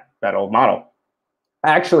to that old model.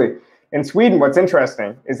 Actually, in Sweden, what's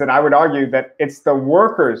interesting is that I would argue that it's the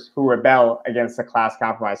workers who rebel against the class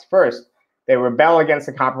compromise first. They rebel against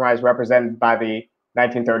the compromise represented by the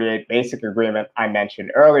 1938 Basic Agreement I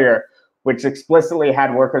mentioned earlier, which explicitly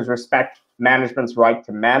had workers respect management's right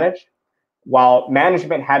to manage, while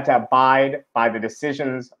management had to abide by the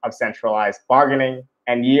decisions of centralized bargaining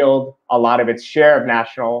and yield a lot of its share of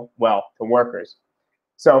national wealth to workers.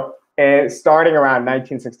 So starting around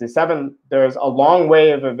 1967, there's a long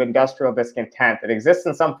wave of industrial discontent that exists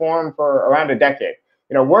in some form for around a decade.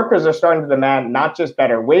 Workers are starting to demand not just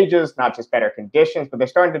better wages, not just better conditions, but they're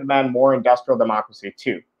starting to demand more industrial democracy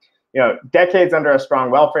too. Decades under a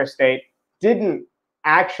strong welfare state didn't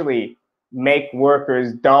actually make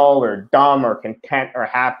workers dull or dumb or content or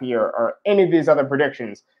happy or any of these other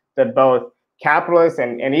predictions that both capitalists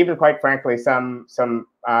and even, quite frankly, some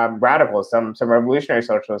radicals, some revolutionary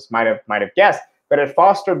socialists might have guessed, but it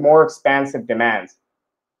fostered more expansive demands.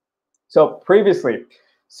 So previously,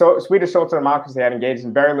 Swedish social democracy had engaged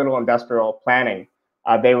in very little industrial planning.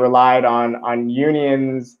 They relied on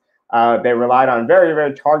unions. They relied on very,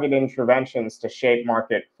 very targeted interventions to shape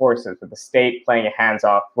market forces, with the state playing a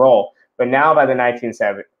hands-off role. But now by the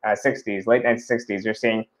 1960s, late 1960s, you're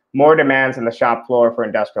seeing more demands on the shop floor for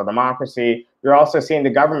industrial democracy. You're also seeing the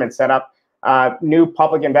government set up new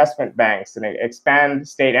public investment banks and expand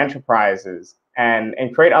state enterprises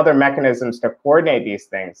and create other mechanisms to coordinate these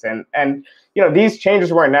things. And these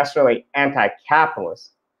changes weren't necessarily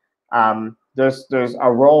anti-capitalist. There's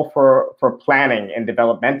a role for planning in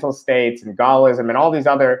developmental states and Gaullism and all these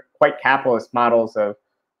other quite capitalist models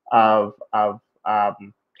of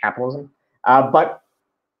capitalism. But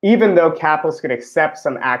even though capitalists could accept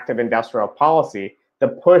some active industrial policy, the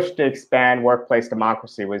push to expand workplace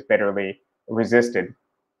democracy was bitterly resisted.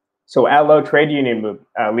 So LO trade union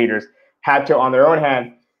leaders had to, on their own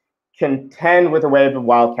hand, contend with a wave of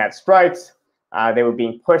wildcat strikes. They were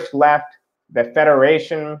being pushed left. The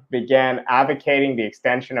Federation began advocating the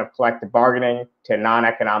extension of collective bargaining to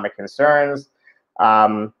non-economic concerns.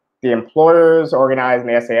 The employers organized in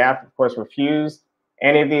the SAF, of course, refused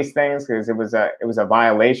any of these things because it was a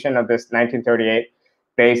violation of this 1938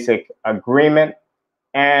 basic agreement.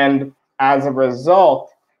 And as a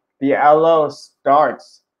result, the LO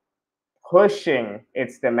starts pushing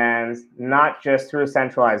its demands not just through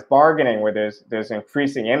centralized bargaining, where there's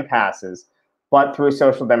increasing impasses, but through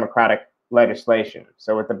social democratic legislation.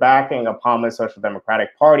 So with the backing of Palmer's Social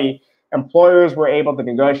Democratic Party, employers were able to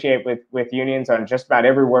negotiate with unions on just about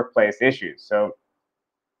every workplace issue. So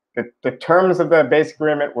the terms of the basic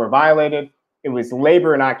agreement were violated. It was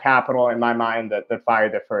labor, not capital, in my mind, that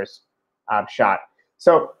fired the first shot.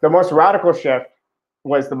 So the most radical shift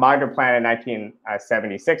was the Meagher Plan in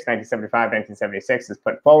 1976 is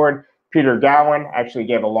put forward. Peter Gowan actually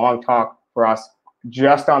gave a long talk for us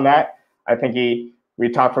just on that. I think we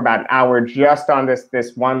talked for about an hour just on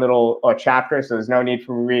this one little chapter, so there's no need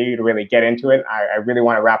for me to really get into it. I really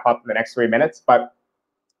want to wrap up in the next 3 minutes, but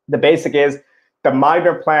the basic is the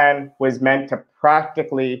Meagher Plan was meant to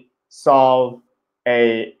practically solve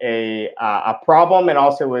a problem, and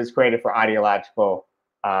also was created for ideological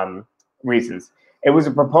reasons. It was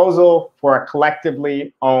a proposal for a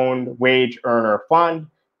collectively owned wage earner fund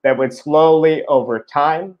that would slowly, over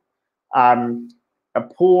time,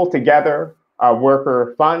 pool together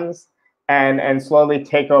worker funds and slowly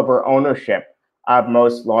take over ownership of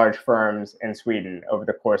most large firms in Sweden over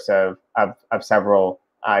the course of several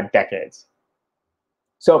decades.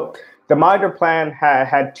 So the Meagher Plan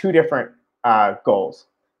had two different goals.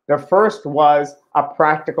 The first was a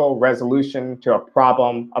practical resolution to a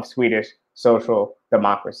problem of Swedish social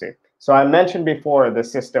democracy. So I mentioned before the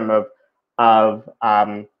system of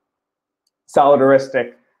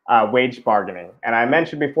solidaristic wage bargaining. And I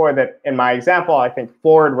mentioned before that in my example, I think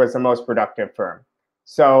Ford was the most productive firm.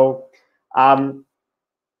 So the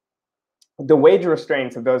wage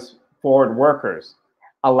restraints of those Ford workers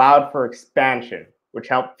allowed for expansion, which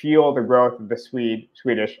helped fuel the growth of the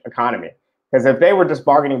Swedish economy. Because if they were just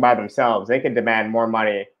bargaining by themselves, they could demand more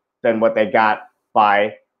money than what they got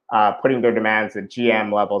by putting their demands at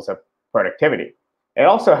GM levels of productivity. It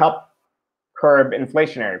also helped curb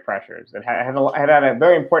inflationary pressures. It had a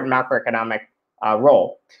very important macroeconomic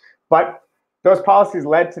role. But those policies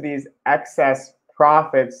led to these excess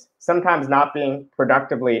profits sometimes not being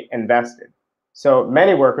productively invested. So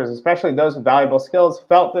many workers, especially those with valuable skills,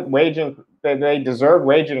 felt that they deserved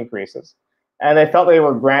wage increases, and they felt they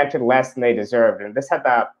were granted less than they deserved. And this had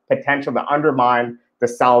the potential to undermine the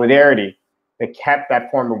solidarity that kept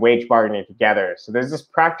that form of wage bargaining together. So there's this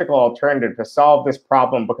practical alternative to solve this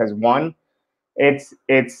problem because, one,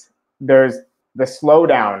 there's the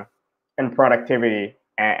slowdown in productivity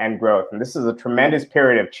and growth. And this is a tremendous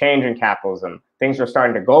period of change in capitalism. Things are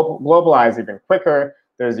starting to globalize even quicker.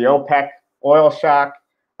 There's the OPEC oil shock.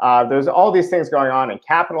 There's all these things going on, and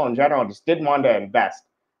capital in general just didn't want to invest.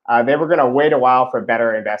 They were going to wait a while for a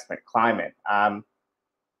better investment climate.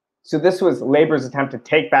 So this was labor's attempt to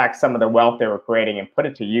take back some of the wealth they were creating and put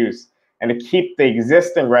it to use, and to keep the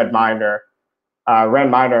existing red miner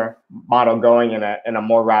model going in a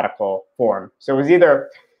more radical form. So it was either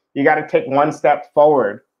you got to take one step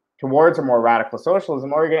forward towards a more radical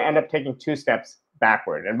socialism, or you're going to end up taking 2 steps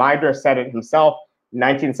backward. And Meagher said it himself in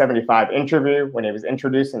 1975 interview when he was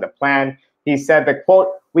introducing the plan. He said that, quote,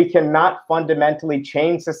 "We cannot fundamentally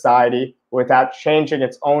change society without changing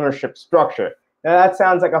its ownership structure." Now that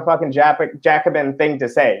sounds like a fucking Jacobin thing to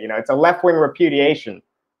say. You know, it's a left-wing repudiation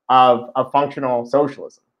of functional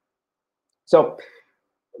socialism. So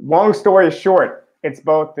long story short, it's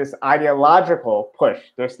both this ideological push.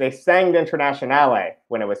 They sang the Internationale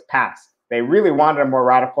when it was passed. They really wanted a more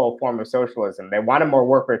radical form of socialism. They wanted more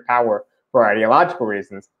worker power for ideological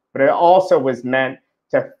reasons, but it also was meant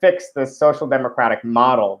to fix the social democratic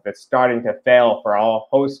model that's starting to fail for a whole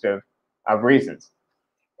host of reasons.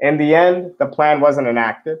 In the end, the plan wasn't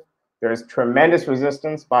enacted. There's tremendous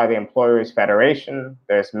resistance by the Employers' Federation.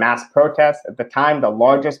 There's mass protests. At the time, the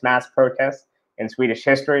largest mass protests in Swedish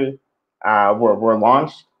history were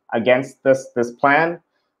launched against this plan.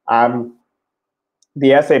 The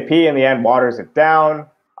SAP in the end waters it down.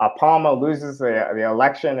 Palme loses the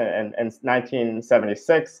election in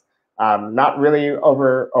 1976. Not really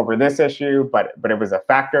over this issue, but it was a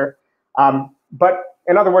factor. But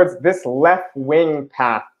in other words, this left-wing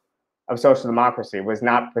path of social democracy was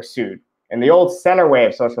not pursued. And the old center way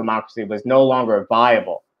of social democracy was no longer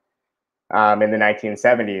viable in the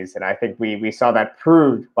 1970s. And I think we saw that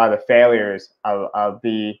proved by the failures of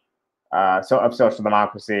social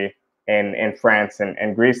democracy in France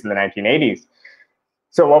and Greece in the 1980s.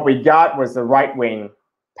 So what we got was the right-wing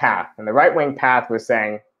path. And the right-wing path was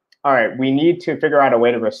saying, all right, we need to figure out a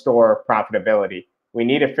way to restore profitability. We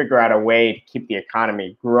need to figure out a way to keep the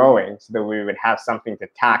economy growing so that we would have something to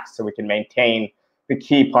tax so we can maintain the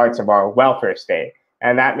key parts of our welfare state.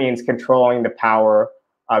 And that means controlling the power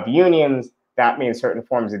of unions. That means certain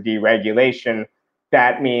forms of deregulation.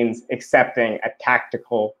 That means accepting a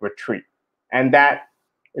tactical retreat. And that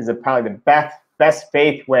is probably the best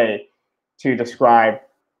faith way to describe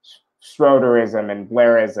Schroederism and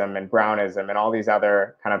Blairism and Brownism and all these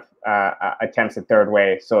other kind of attempts at third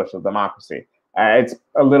way social democracy. It's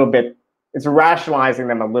rationalizing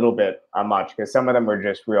them a little bit much, because some of them were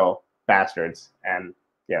just real bastards and,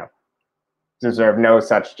 you know, deserve no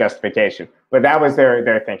such justification. But that was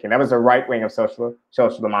their thinking. That was the right wing of social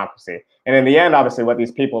democracy. And in the end, obviously, what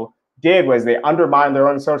these people did was they undermined their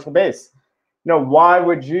own social base. You know, why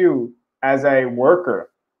would you, as a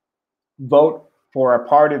worker, vote for a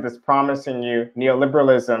party that's promising you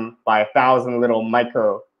neoliberalism by 1,000 little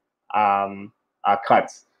micro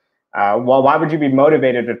cuts? Well, why would you be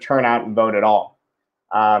motivated to turn out and vote at all?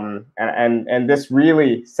 And this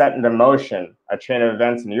really set into motion a chain of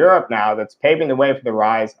events in Europe now that's paving the way for the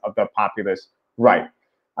rise of the populist right.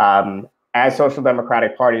 As social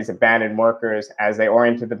democratic parties abandoned workers, as they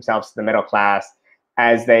oriented themselves to the middle class,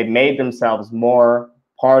 as they made themselves more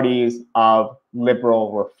parties of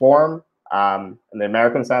liberal reform, in the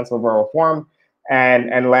American sense, liberal reform,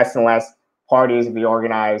 and less parties of the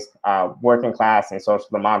organized working class and social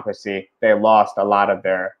democracy, they lost a lot of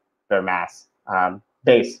their mass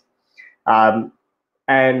base.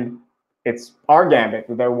 And it's our gambit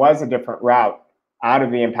that there was a different route out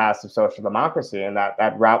of the impasse of social democracy, and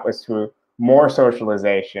that route was through more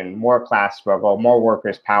socialization, more class struggle, more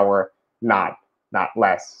workers' power, not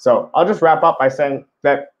less. So I'll just wrap up by saying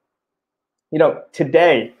that, you know,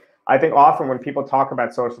 today, I think often when people talk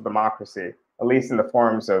about social democracy, at least in the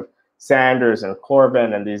forms of Sanders and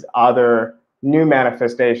Corbyn and these other new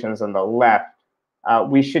manifestations on the left,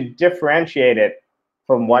 we should differentiate it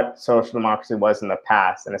from what social democracy was in the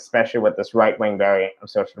past, and especially what this right-wing variant of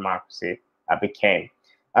social democracy became.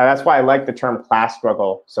 That's why I like the term class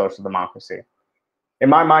struggle social democracy. In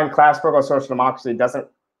my mind, class struggle social democracy doesn't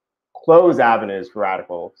close avenues for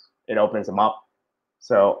radicals, it opens them up.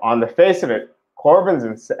 So on the face of it,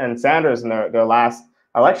 Corbyn and Sanders in their last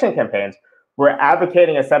election campaigns were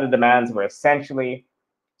advocating a set of demands that were essentially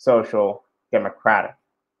social democratic.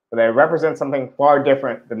 But they represent something far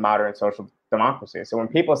different than modern social democracy. So when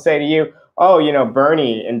people say to you, oh, you know,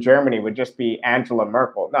 Bernie in Germany would just be Angela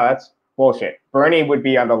Merkel. No, that's bullshit. Bernie would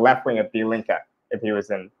be on the left wing of Die Linke if he was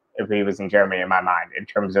in Germany, in my mind, in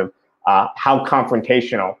terms of how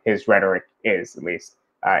confrontational his rhetoric is, at least,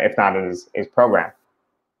 if not in his program.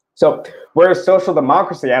 So whereas social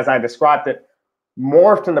democracy, as I described it,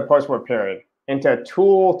 morphed in the post-war period into a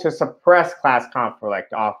tool to suppress class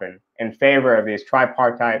conflict, often in favor of these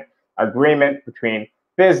tripartite agreement between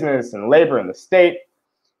business and labor and the state,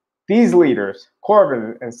 these leaders,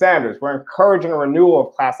 Corbyn and Sanders, were encouraging a renewal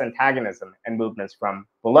of class antagonism and movements from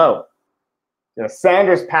below. You know,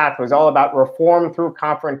 Sanders' path was all about reform through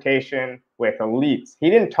confrontation with elites. He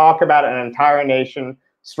didn't talk about an entire nation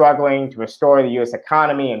struggling to restore the U.S.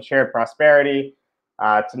 economy and shared prosperity,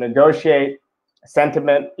 to negotiate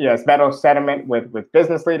better sentiment with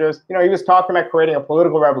business leaders. You know, he was talking about creating a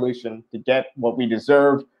political revolution to get what we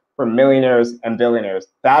deserve from millionaires and billionaires.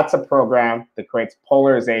 That's a program that creates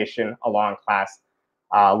polarization along class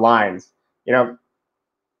lines. You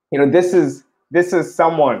know, this is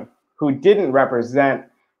someone who didn't represent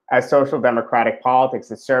a social democratic politics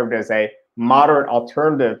that served as a moderate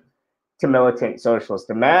alternative to militant socialist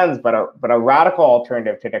demands, but a radical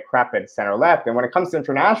alternative to decrepit center left. And when it comes to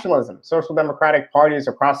internationalism, social democratic parties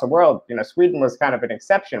across the world, you know, Sweden was kind of an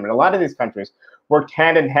exception, but a lot of these countries worked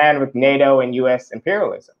hand in hand with NATO and US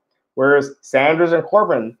imperialism. Whereas Sanders and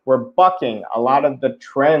Corbyn were bucking a lot of the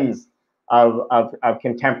trends of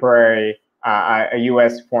contemporary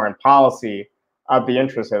US foreign policy, of the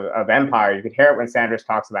interests of empire. You could hear it when Sanders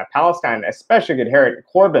talks about Palestine, especially you could hear it in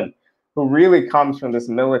Corbyn, who really comes from this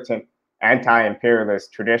militant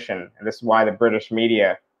anti-imperialist tradition. And this is why the British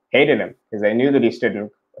media hated him, because they knew that he stood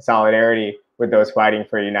in solidarity with those fighting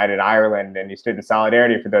for united Ireland, and he stood in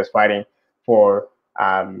solidarity for those fighting for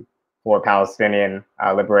Palestinian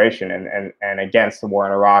liberation and against the war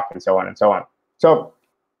in Iraq, and so on and so on. So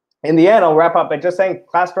in the end, I'll wrap up by just saying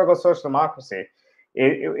class struggle social democracy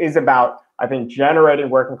is about, I think,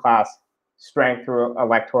 generating working class strength through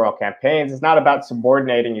electoral campaigns. It's not about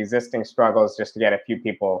subordinating existing struggles just to get a few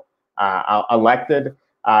people elected.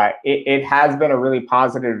 It has been a really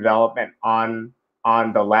positive development on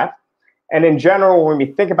the left. And in general, when we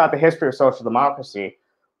think about the history of social democracy,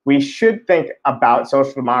 we should think about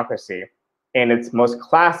social democracy in its most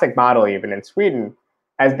classic model, even in Sweden,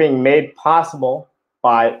 as being made possible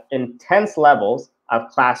by intense levels of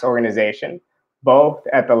class organization, both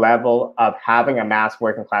at the level of having a mass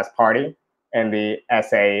working class party in the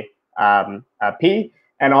SAP,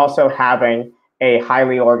 and also having a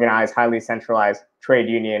highly organized, highly centralized trade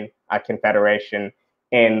union confederation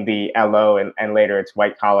in the LO and later its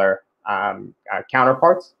white collar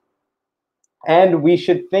counterparts. And we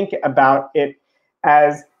should think about it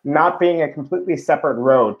as not being a completely separate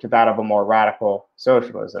road to that of a more radical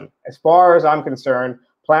socialism. As far as I'm concerned,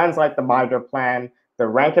 plans like the Migrant Plan, the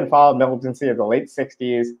rank and file militancy of the late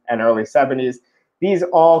 60s and early 70s, these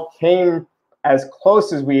all came as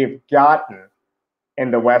close as we've gotten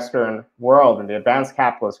in the Western world, in the advanced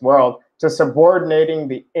capitalist world, to subordinating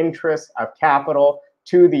the interests of capital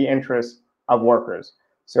to the interests of workers.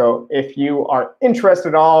 So if you are interested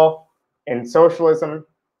at all in socialism,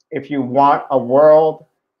 if you want a world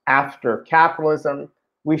after capitalism,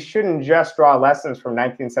 we shouldn't just draw lessons from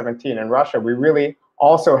 1917 in Russia. We really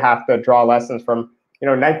also have to draw lessons from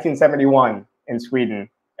 1971 in Sweden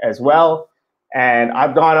as well. And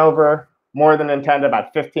I've gone over more than intended,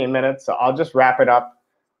 about 15 minutes. So I'll just wrap it up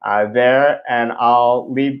there, and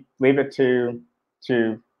I'll leave it to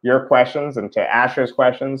your questions and to Asher's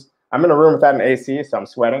questions. I'm in a room without an AC, so I'm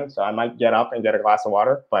sweating. So I might get up and get a glass of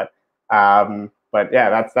water. But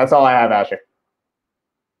yeah, that's all I have, Asher.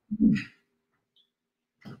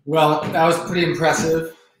 Well, that was pretty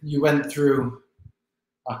impressive. You went through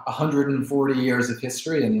 140 years of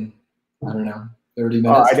history in, I don't know, 30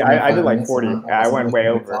 minutes. Oh, I did like 40. I went way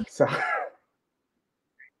over. So.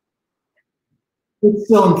 It's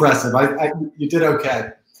still impressive. You did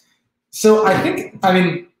okay. So I think, I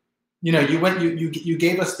mean, you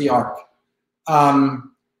gave us the arc.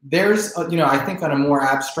 There's, I think on a more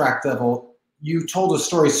abstract level, you told a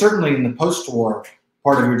story, certainly in the post-war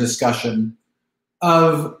part of your discussion,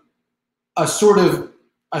 of a sort of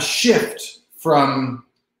a shift from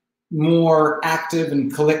more active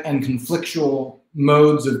and conflictual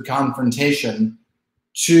modes of confrontation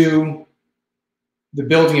to the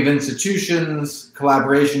building of institutions,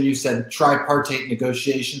 collaboration. You said tripartite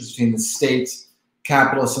negotiations between the state,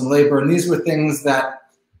 capitalists, and labor. And these were things that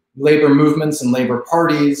labor movements and labor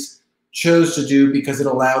parties chose to do because it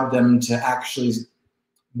allowed them to actually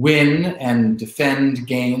win and defend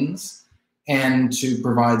gains and to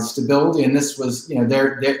provide stability. And this was,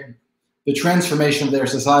 the transformation of their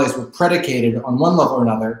societies were predicated on one level or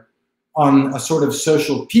another on a sort of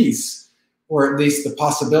social peace, or at least the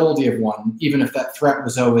possibility of one, even if that threat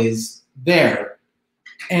was always there.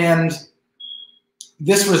 And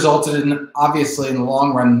this resulted in, obviously, in the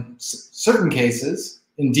long run, certain cases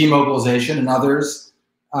in demobilization, and others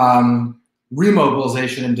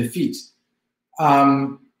remobilization and defeat.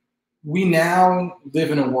 We now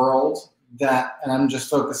live in a world that, and I'm just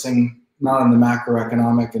focusing not on the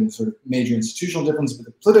macroeconomic and sort of major institutional differences, but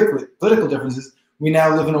the political differences. We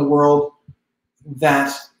now live in a world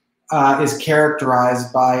that is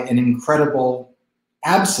characterized by an incredible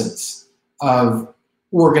absence of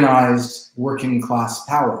organized working class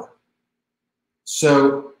power.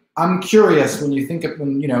 So I'm curious, when you think of,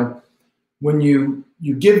 when you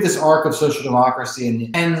give this arc of social democracy and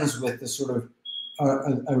it ends with this sort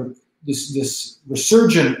of this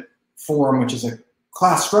resurgent form, which is a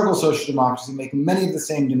class struggle social democracy, making many of the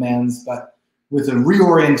same demands, but with a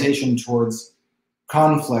reorientation towards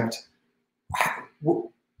conflict.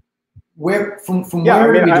 Where do we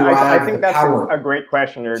derive I think that's a great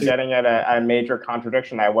question. You're getting at a major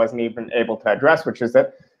contradiction I wasn't even able to address, which is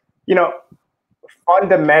that,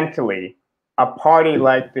 fundamentally, a party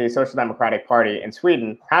like the Social Democratic Party in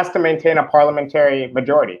Sweden has to maintain a parliamentary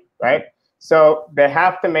majority, right? So they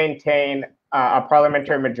have to maintain a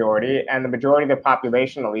parliamentary majority, and the majority of the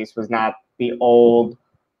population, at least, was not the old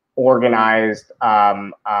organized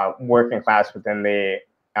working class within the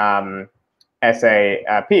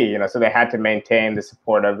SAP. So they had to maintain the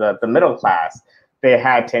support of the middle class. They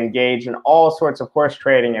had to engage in all sorts of horse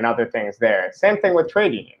trading and other things there. Same thing with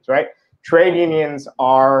trade unions, right? Trade unions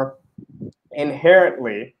are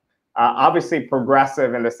inherently, obviously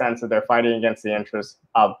progressive in the sense that they're fighting against the interests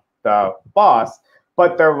of the boss,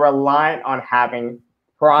 but they're reliant on having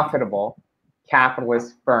profitable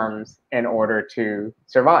capitalist firms in order to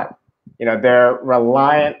survive. They're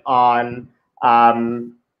reliant on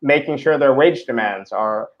making sure their wage demands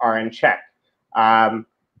are in check.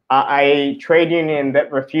 A trade union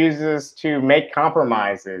that refuses to make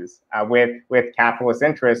compromises with capitalist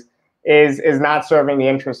interests is not serving the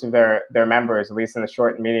interests of their members, at least in the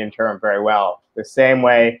short and medium term, very well. The same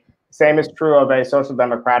is true of a social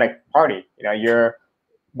democratic party.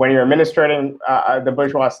 When you're administrating the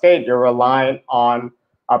bourgeois state, you're reliant on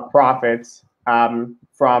profits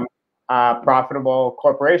from profitable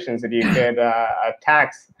corporations that you could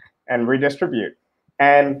tax and redistribute.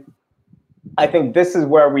 And I think this is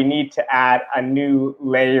where we need to add a new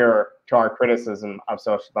layer to our criticism of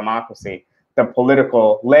social democracy, the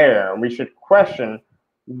political layer. And we should question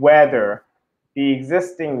whether the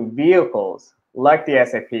existing vehicles, like the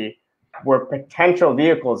SAP, were potential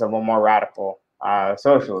vehicles of a more radical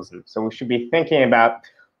socialism. So we should be thinking about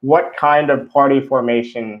what kind of party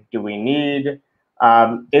formation do we need?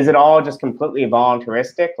 Is it all just completely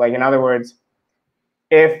voluntaristic? Like, in other words,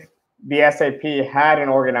 if the SAP had an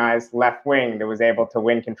organized left wing that was able to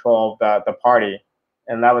win control of the party,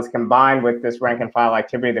 and that was combined with this rank and file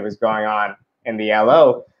activity that was going on in the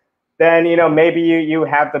LO, then maybe you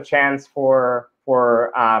have the chance for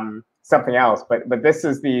something else. But this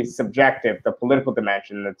is the subjective, the political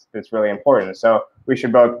dimension that's really important. So we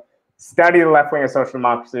should both study the left wing of social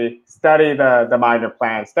democracy, study the Meidner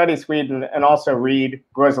plan, study Sweden, and also read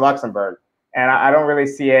Rosa Luxemburg. And I don't really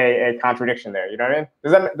see a contradiction there. You know what I mean?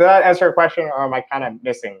 Does that answer your question, or am I kind of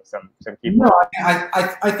missing some key points? No,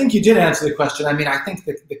 I think you did answer the question. I mean, I think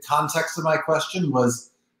the context of my question was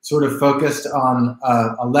sort of focused on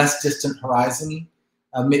a less distant horizon,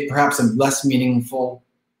 perhaps a less meaningful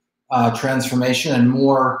transformation, and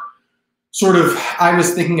more sort of, I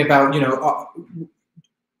was thinking about,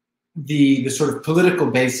 the sort of political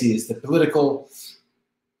bases, the political,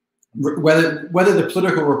 whether the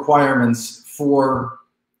political requirements for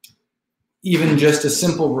even just a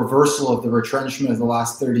simple reversal of the retrenchment of the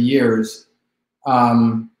last 30 years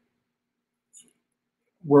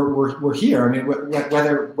we're here. I mean,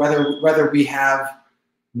 whether we have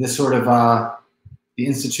this sort of the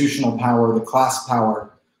institutional power, the class power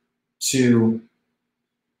to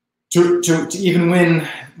even win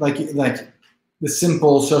like the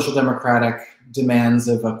simple social democratic demands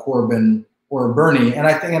of a Corbyn or a Bernie. And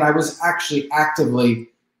I was actually actively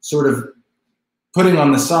sort of putting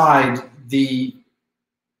on the side the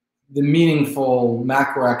meaningful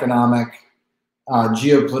macroeconomic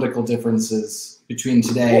geopolitical differences between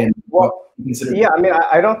today and what we consider. Yeah, I mean,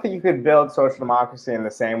 I don't think you could build social democracy in the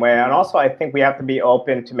same way. And also, I think we have to be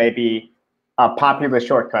open to maybe populist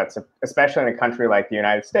shortcuts, especially in a country like the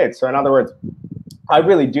United States. So in other words, I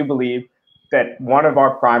really do believe that one of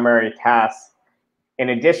our primary tasks, in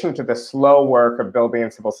addition to the slow work of building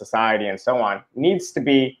in civil society and so on, needs to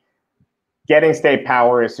be getting state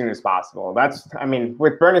power as soon as possible. That's, I mean,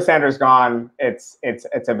 with Bernie Sanders gone, it's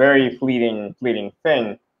a very fleeting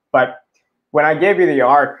thing. But when I gave you the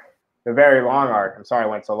arc, the very long arc, I'm sorry I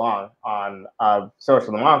went so long, on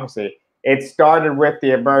social democracy, it started with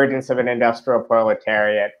the emergence of an industrial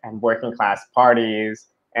proletariat and working class parties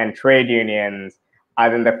and trade unions,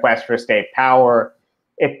 then the quest for state power.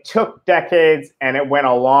 It took decades, and it went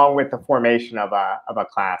along with the formation of a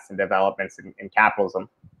class and developments in capitalism.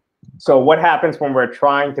 So what happens when we're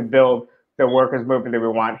trying to build the workers' movement that we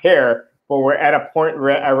want here, but we're at a point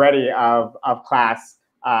already of class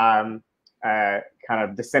kind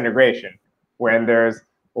of disintegration, when there's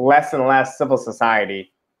less and less civil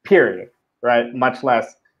society, period, right? Much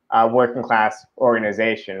less working class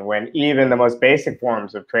organization, when even the most basic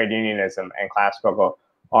forms of trade unionism and class struggle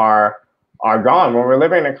are gone, when we're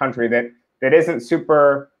living in a country that isn't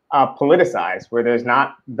super politicized, where there's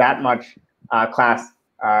not that much class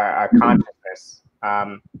consciousness.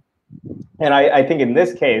 And I think in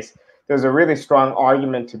this case, there's a really strong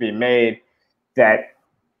argument to be made that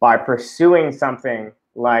by pursuing something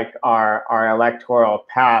like our electoral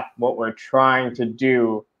path, what we're trying to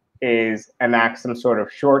do is enact some sort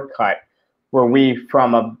of shortcut where we,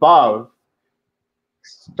 from above,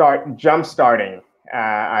 start jump-starting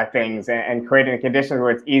things and creating conditions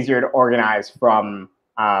where it's easier to organize from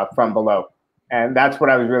below. And that's what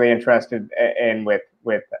I was really interested in with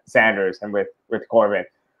Sanders and with Corbyn,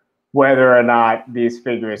 whether or not these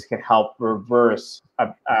figures can help reverse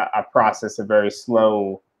a process of very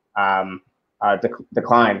slow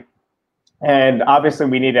decline. And obviously,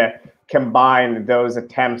 we need to combine those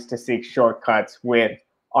attempts to seek shortcuts with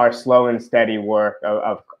our slow and steady work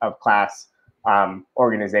of class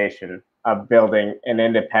organization, of building an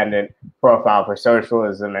independent profile for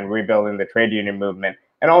socialism and rebuilding the trade union movement,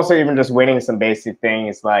 and also even just winning some basic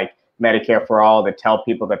things like Medicare for all that tell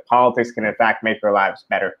people that politics can in fact make their lives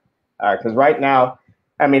better. Because right now,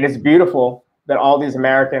 I mean, it's beautiful that all these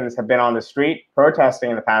Americans have been on the street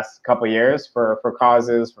protesting in the past couple of years for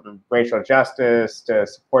causes from racial justice to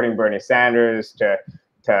supporting Bernie Sanders to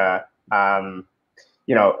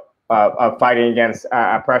fighting against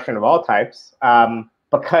oppression of all types.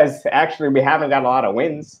 Because actually we haven't got a lot of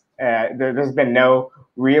wins. There's been no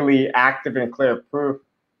really active and clear proof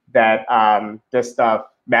that this stuff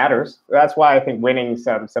matters. That's why I think winning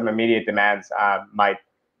some immediate demands might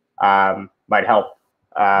help.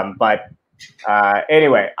 But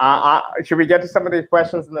anyway, should we get to some of these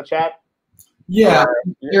questions in the chat? Yeah.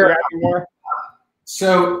 You got any more?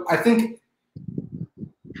 So I think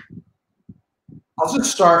I'll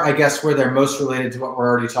just start, I guess, where they're most related to what we're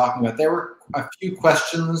already talking about. There were a few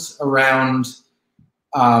questions around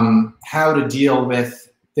how to deal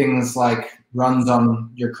with things like runs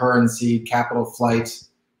on your currency, capital flight,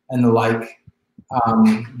 and the like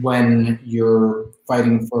when you're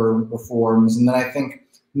fighting for reforms. And then I think,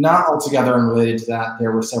 not altogether unrelated to that,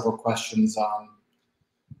 there were several questions on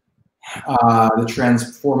the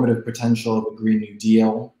transformative potential of a Green New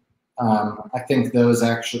Deal. I think those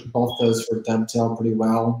actually, both those sort of dovetail pretty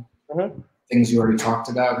well. Things you already talked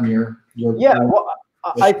about in your yeah. Well,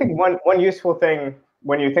 I think one useful thing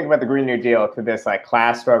when you think about the Green New Deal to this like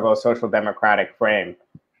class struggle, social democratic frame,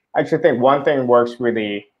 I actually think one thing works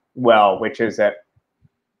really well, which is that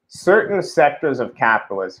certain sectors of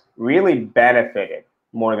capitalism really benefited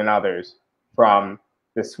more than others from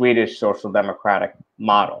the Swedish social democratic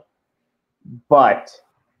model. But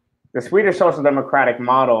the Swedish social democratic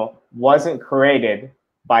model wasn't created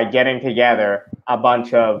by getting together a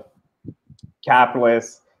bunch of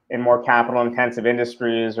capitalists in more capital intensive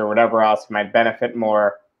industries or whatever else might benefit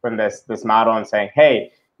more from this model and saying,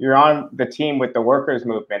 hey, you're on the team with the workers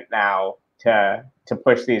movement now to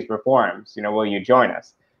push these reforms, will you join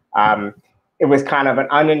us? It was kind of an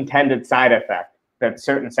unintended side effect that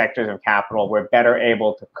certain sectors of capital were better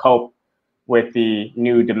able to cope with the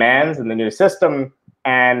new demands and the new system,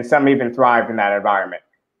 and some even thrived in that environment.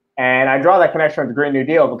 And I draw that connection with the Green New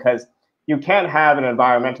Deal because you can't have an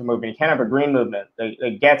environmental movement, you can't have a green movement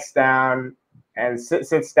that gets down and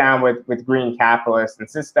sits down with green capitalists and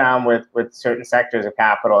sits down with certain sectors of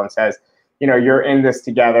capital and says, you're in this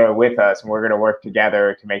together with us and we're going to work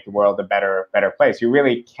together to make the world a better place. You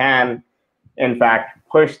really can, in fact,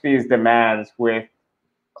 push these demands with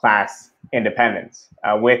class independence,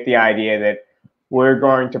 with the idea that we're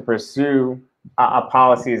going to pursue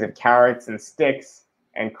policies of carrots and sticks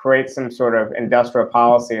and create some sort of industrial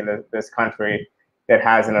policy in this country that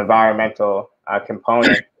has an environmental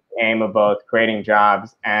component, aim of both creating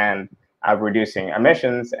jobs and reducing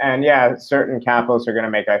emissions. And yeah, certain capitalists are going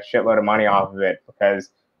to make a shitload of money off of it because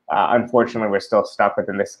unfortunately we're still stuck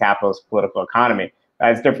within this capitalist political economy.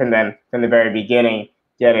 It's different than from the very beginning,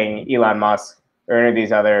 getting Elon Musk or any of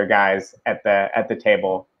these other guys at the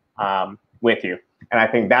table with you. And I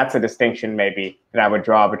think that's a distinction maybe that I would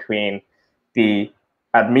draw between the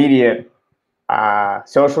immediate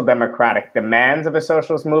social democratic demands of a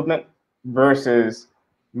socialist movement versus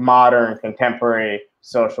modern contemporary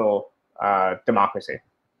social democracy.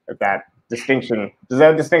 If that distinction, does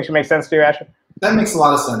that distinction make sense to you, Asher? That makes a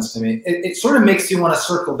lot of sense to me. It sort of makes you want to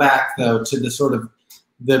circle back, though, to the sort of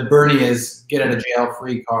the Bernie is get out of jail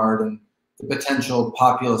free card and the potential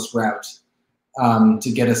populist route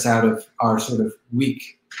to get us out of our sort of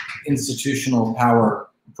weak institutional power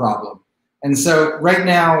problem. And so right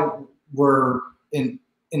now we're in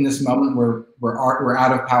this moment where we're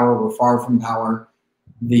out of power, we're far from power.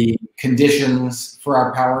 The conditions for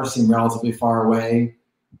our power seem relatively far away: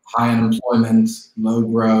 high unemployment, low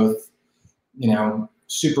growth,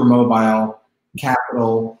 super mobile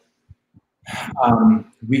capital,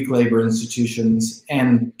 weak labor institutions.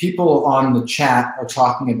 And people on the chat are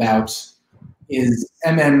talking about, is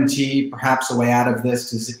MMT perhaps a way out of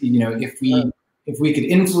this? Because if we could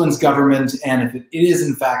influence government, and if it is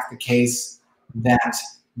in fact the case that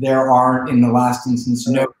there are, in the last instance,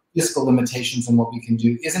 no fiscal limitations on what we can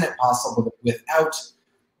do, isn't it possible that without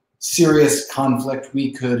serious conflict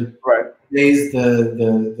we could raise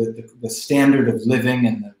the standard of living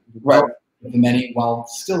and the wealth of the many while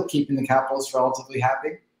still keeping the capitalists relatively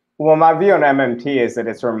happy? Well, my view on MMT is that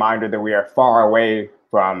it's a reminder that we are far away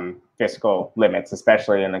from fiscal limits,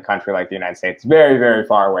 especially in a country like the United States. Very, very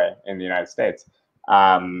far away in the United States.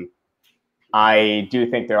 I do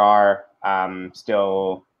think there are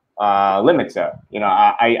still limits though.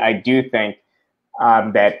 I do think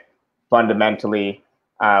that fundamentally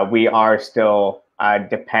we are still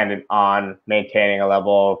dependent on maintaining a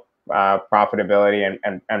level of profitability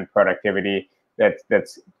and productivity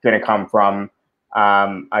that's going to come from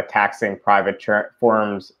taxing private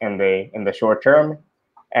firms in the short term.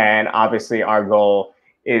 And obviously our goal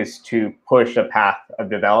is to push a path of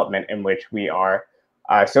development in which we are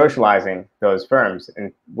socializing those firms,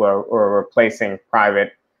 and we're replacing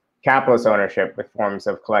private capitalist ownership with forms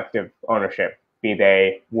of collective ownership, be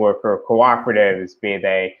they worker cooperatives, be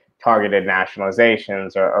they targeted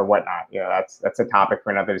nationalizations or whatnot. That's a topic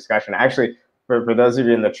for another discussion. Actually, for those of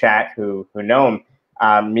you in the chat who know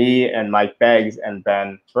him, me and Mike Beggs and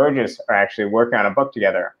Ben Burgess are actually working on a book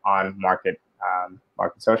together on market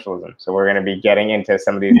market socialism. So we're going to be getting into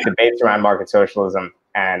some of these debates around market socialism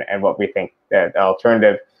and what we think that the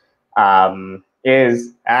alternative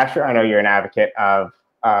is. Asher, I know you're an advocate of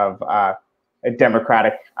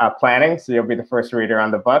democratic planning, so you'll be the first reader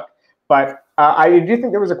on the book. But I do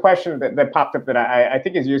think there was a question that popped up that I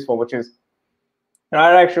think is useful, which is, and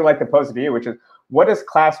I'd actually like to pose it to you, which is, what does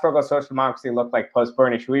class struggle social democracy look like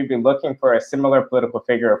post-Bernie? Should we be looking for a similar political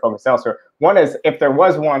figure or focus elsewhere? One is, if there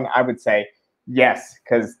was one, I would say yes,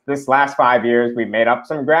 because this last 5 years we made up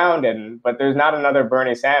some ground, but there's not another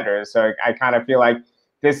Bernie Sanders. So I kind of feel like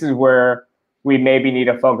this is where we maybe need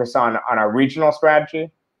to focus on a regional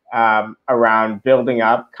strategy around building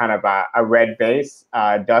up kind of a red base.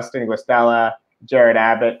 Dustin Guastella, Jared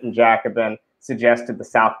Abbott, and Jacobin suggested the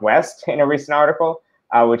Southwest in a recent article,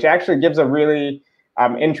 which actually gives a really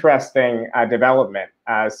interesting development.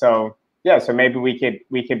 So maybe we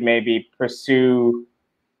could maybe pursue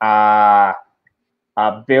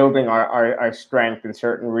building our strength in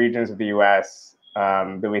certain regions of the U.S.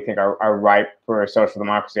 That we think are ripe for social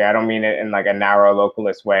democracy. I don't mean it in like a narrow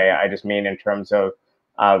localist way. I just mean in terms of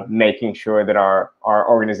making sure that our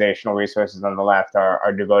organizational resources on the left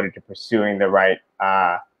are devoted to pursuing the right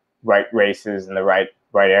races in the right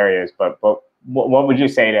areas. But what would you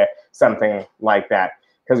say to something like that?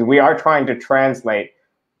 Because we are trying to translate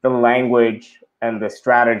the language and the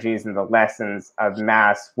strategies and the lessons of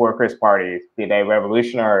mass workers' parties, be they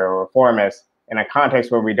revolutionary or reformist, in a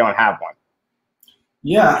context where we don't have one.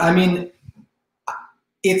 Yeah, I mean,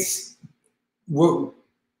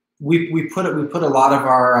 we put a lot of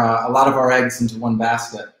our eggs into one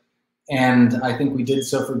basket. And I think we did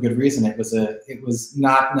so for good reason. It was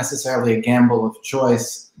not necessarily a gamble of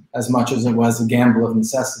choice as much as it was a gamble of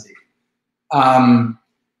necessity.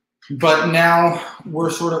 But now we're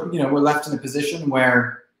sort of, we're left in a position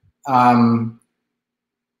where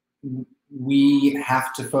we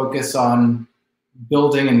have to focus on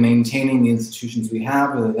building and maintaining the institutions we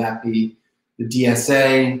have, whether that be the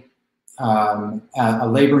DSA, a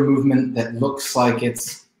labor movement that looks like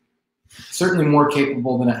it's certainly more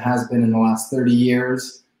capable than it has been in the last 30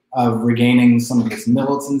 years of regaining some of its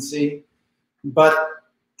militancy. But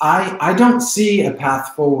I don't see a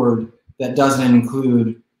path forward that doesn't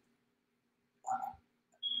include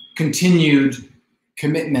continued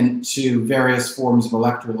commitment to various forms of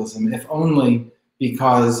electoralism, if only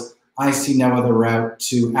because I see no other route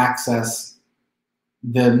to access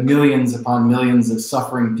the millions upon millions of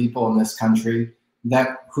suffering people in this country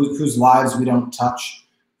whose lives we don't touch,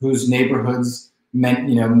 whose neighborhoods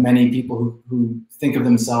many people who think of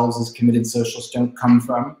themselves as committed socialists don't come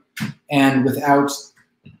from, and without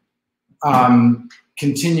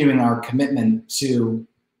continuing our commitment to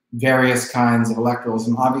various kinds of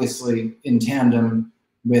electoralism, obviously in tandem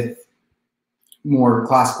with more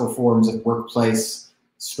classical forms of workplace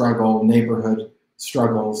struggle, neighborhood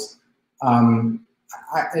struggles. I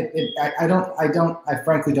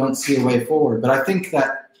frankly don't see a way forward. But I think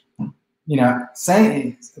that,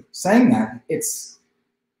 saying that,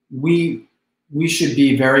 we should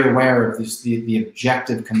be very aware of the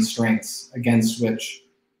objective constraints against which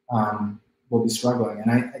we'll be struggling.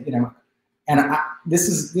 And this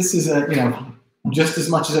is just as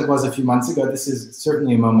much as it was a few months ago, this is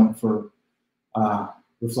certainly a moment for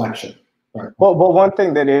reflection. Right. Well, one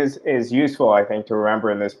thing that is useful, I think, to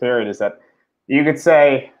remember in this period is that you could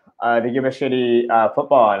say, to give a shitty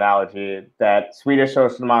football analogy, that Swedish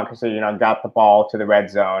social democracy, got the ball to the red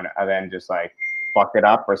zone and then just like fucked it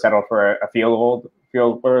up or settled for a field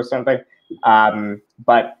goal or something.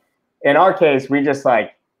 But in our case, we just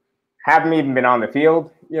like haven't even been on the field.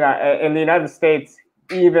 In the United States,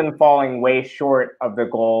 even falling way short of the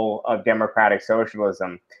goal of democratic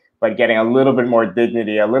socialism, but getting a little bit more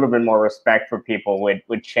dignity, a little bit more respect for people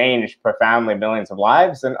would change profoundly millions of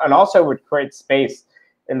lives, and also would create space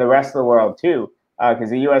in the rest of the world too,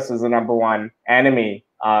 because the U.S. is the #1 enemy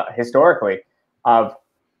historically of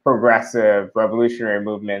progressive revolutionary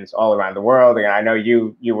movements all around the world. And I know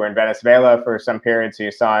you were in Venezuela for some period, so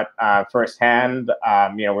you saw it firsthand.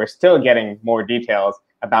 We're still getting more details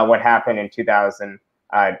about what happened in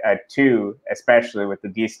 2002, especially with the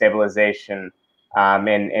destabilization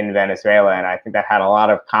in Venezuela. And I think that had a lot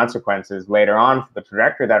of consequences later on for the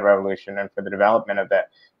trajectory of that revolution and for the development of the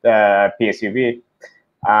PSUV.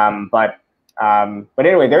 But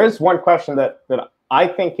anyway, there is one question that I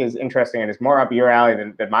think is interesting and is more up your alley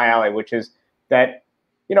than my alley, which is that,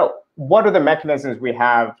 what are the mechanisms we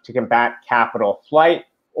have to combat capital flight,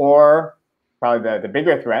 or probably the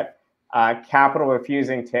bigger threat, capital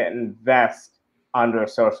refusing to invest under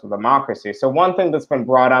social democracy? So one thing that's been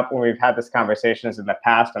brought up when we've had these conversations in the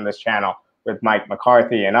past on this channel with Mike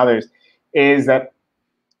McCarthy and others is that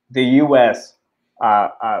the U.S.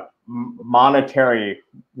 Monetary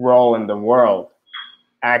role in the world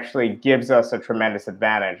actually gives us a tremendous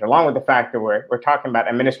advantage, along with the fact that we're talking about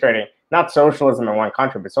administrating not socialism in one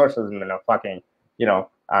country, but socialism in a fucking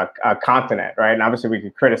a continent, right? And obviously we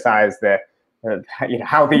could criticize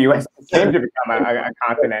how the U.S. came to become a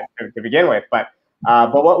continent to begin with, but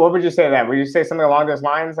what would you say to that? Would you say something along those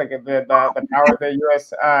lines, like the power of the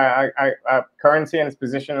U.S. Currency and its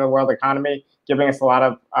position in the world economy, giving us a lot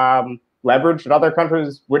of leverage that other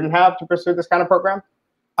countries wouldn't have to pursue this kind of program?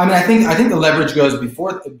 I mean, I think the leverage goes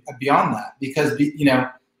beyond that, because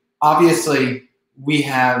obviously we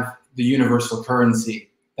have the universal currency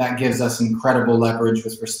that gives us incredible leverage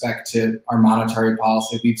with respect to our monetary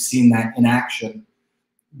policy. We've seen that in action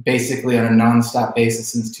basically on a nonstop basis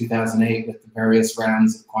since 2008 with the various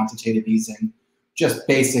rounds of quantitative easing, just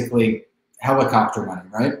basically helicopter money,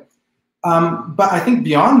 right? But I think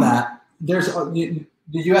beyond that, the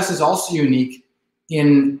U.S. is also unique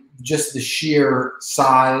in just the sheer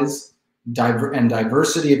size and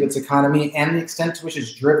diversity of its economy, and the extent to which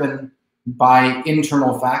it's driven by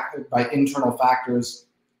internal factors.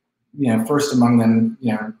 First among them,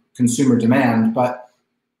 consumer demand. But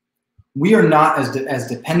we are not as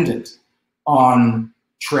dependent on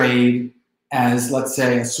trade as, let's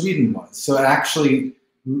say, Sweden was. So it actually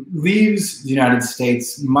leaves the United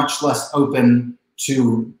States much less open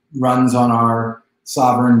to runs on our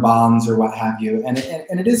sovereign bonds or what have you, and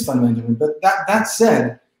it is fundamentally. But that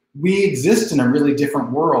said, we exist in a really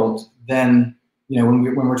different world than when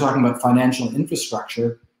we're talking about financial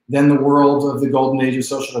infrastructure, than the world of the golden age of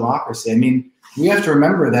social democracy. I mean, we have to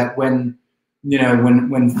remember that when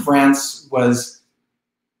France was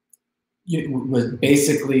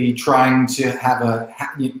basically trying to have a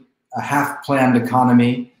half-planned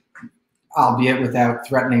economy, albeit without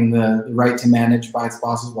threatening the right to manage by its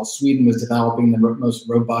bosses, while Sweden was developing the most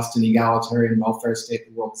robust and egalitarian welfare state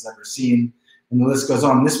the world has ever seen. And the list goes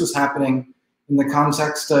on. This was happening in the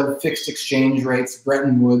context of fixed exchange rates,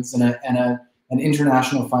 Bretton Woods, and an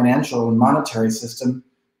international financial and monetary system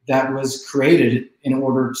that was created in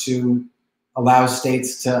order to allow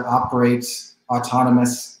states to operate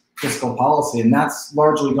autonomous fiscal policy. And that's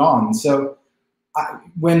largely gone. So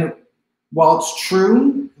while it's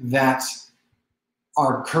true that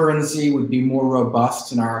our currency would be more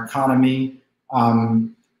robust and our economy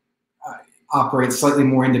operates slightly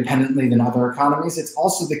more independently than other economies, it's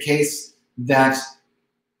also the case that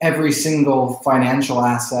every single financial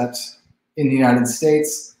asset in the United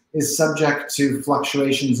States is subject to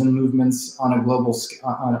fluctuations and movements on a global scale,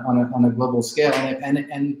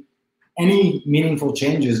 and any meaningful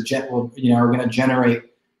changes are going to generate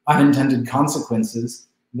unintended consequences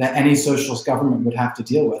that any socialist government would have to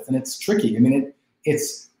deal with, and it's tricky. I mean,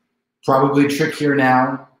 it's probably trickier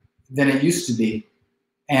now than it used to be,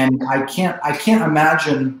 and I can't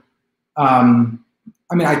imagine.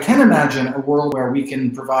 I can imagine a world where we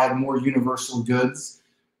can provide more universal goods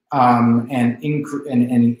and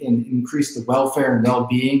increase the welfare and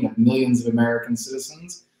well-being of millions of American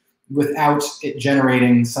citizens without it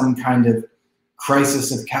generating some kind of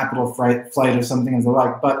crisis of capital flight or something of the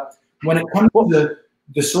like. But when it comes to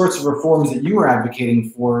the sorts of reforms that you were advocating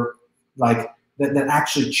for, like that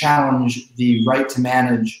actually challenge the right to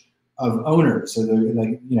manage of owners or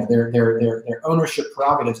their ownership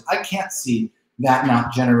prerogatives, I can't see that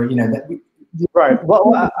not generate Right.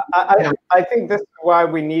 Well, I think this is why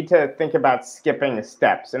we need to think about skipping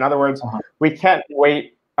steps. In other words, we can't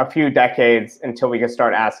wait a few decades until we can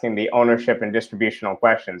start asking the ownership and distributional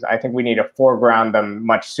questions. I think we need to foreground them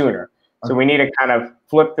much sooner. So we need to kind of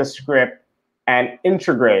flip the script and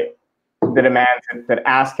integrate the demands that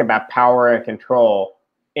ask about power and control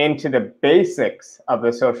into the basics of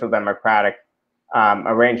the social democratic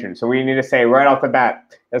arrangement. So we need to say right off the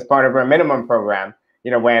bat, as part of our minimum program,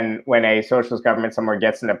 when a socialist government somewhere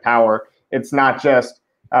gets into power, it's not just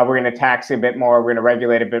we're going to tax you a bit more, we're going to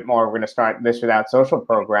regulate a bit more, we're going to start this or that social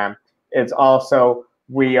program. It's also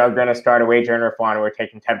we are going to start a wage earner fund. We're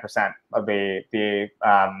taking 10% of the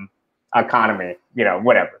economy,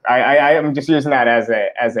 whatever. I am just using that as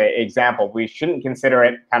a example. We shouldn't consider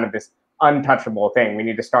it kind of this untouchable thing. We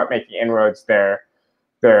need to start making inroads there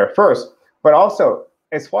first. But also,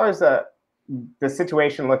 as far as the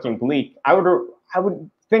situation looking bleak, I would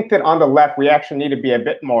think that on the left we actually need to be a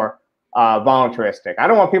bit more voluntaristic. I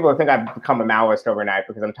don't want people to think I've become a Maoist overnight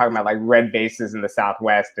because I'm talking about like red bases in the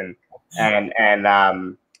Southwest and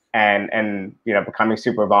becoming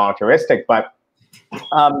super voluntaristic. But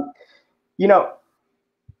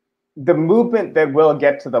the movement that will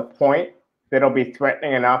get to the point that'll be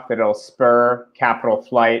threatening enough that it'll spur capital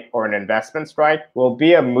flight or an investment strike will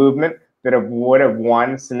be a movement that would have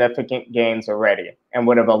won significant gains already and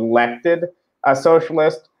would have elected a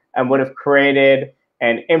socialist and would have created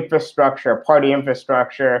an infrastructure, a party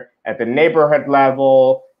infrastructure at the neighborhood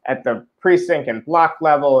level, at the precinct and block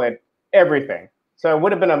level, at everything. So it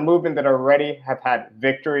would have been a movement that already have had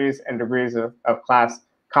victories and degrees of class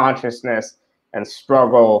consciousness and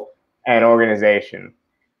struggle and organization.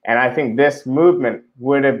 And I think this movement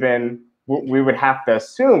would have been, we would have to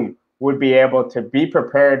assume, would be able to be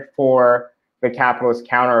prepared for the capitalist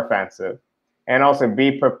counteroffensive and also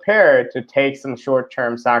be prepared to take some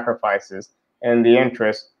short-term sacrifices in the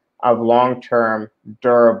interest of long-term,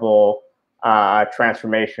 durable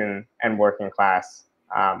transformation and working class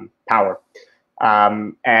power.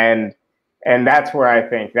 And that's where I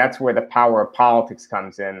think, that's where the power of politics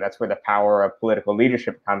comes in. That's where the power of political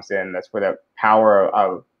leadership comes in. That's where the power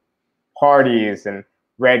of parties and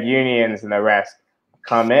red unions and the rest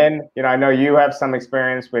come in. You know, I know you have some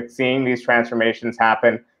experience with seeing these transformations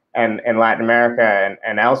happen and in Latin America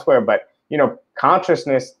and elsewhere, but, you know,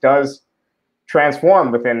 consciousness does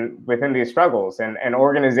transform within these struggles, and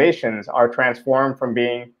organizations are transformed from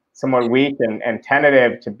being somewhat weak and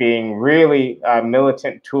tentative to being really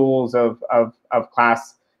militant tools of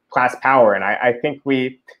class power. And I think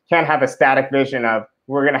we can't have a static vision of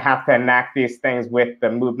we're going to have to enact these things with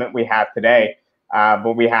the movement we have today,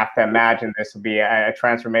 but we have to imagine this will be a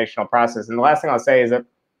transformational process. And the last thing I'll say is that,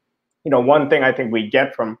 you know, one thing I think we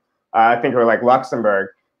get from I think we're like Luxembourg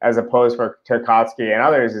as opposed to Tarkovsky and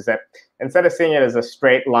others is that instead of seeing it as a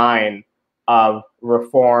straight line of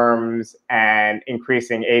reforms and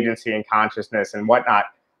increasing agency and consciousness and whatnot,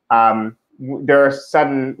 there are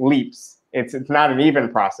sudden leaps. It's not an even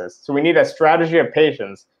process. So we need a strategy of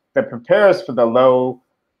patience that prepares for the low,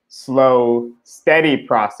 slow, steady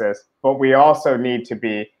process, but we also need to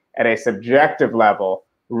be at a subjective level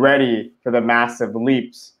ready for the massive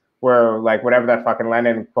leaps where, like, whatever that fucking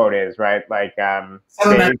Lenin quote is, right? Like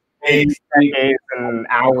days and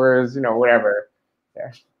hours, you know, whatever.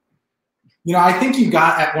 Yeah. You know, I think you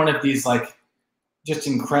got at one of these, like, just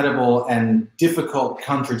incredible and difficult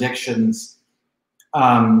contradictions,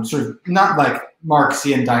 sort of not like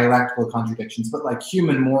Marxian dialectical contradictions, but like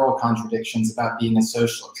human moral contradictions about being a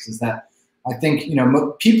socialist. Is that I think, you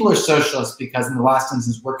know, people are socialists because in the last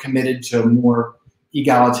instance, we're committed to a more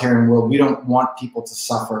egalitarian world. We don't want people to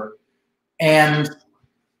suffer. And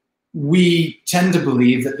we tend to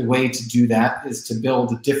believe that the way to do that is to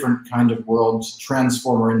build a different kind of world, to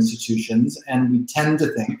transform our institutions. And we tend to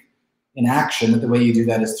think in action that the way you do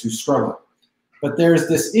that is through struggle. But there's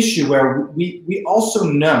this issue where we also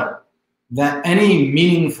know that any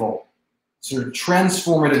meaningful sort of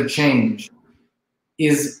transformative change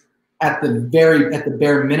is at the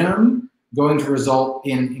bare minimum going to result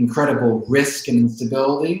in incredible risk and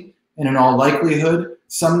instability, and in all likelihood,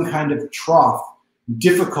 some kind of trough,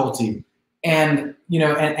 difficulty. And, you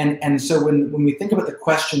know, and so when we think about the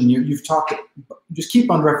question, you've talked, just keep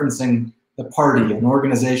on referencing the party and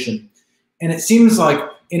organization. And it seems like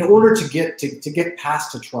in order to get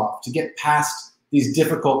past a trough, to get past these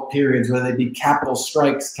difficult periods, whether they be capital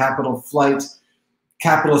strikes, capital flight,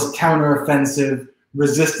 capitalist counteroffensive,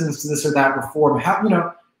 resistance to this or that reform, how, you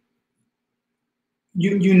know,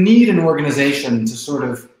 you need an organization to sort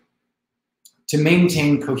of to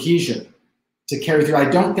maintain cohesion, to carry through. I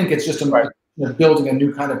don't think it's just building a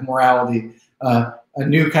new kind of morality, a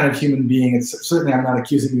new kind of human being. It's certainly, I'm not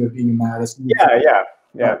accusing you of being a Maoist.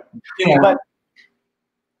 Yeah. You know,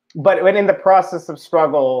 but when in the process of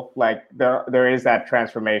struggle, like there is that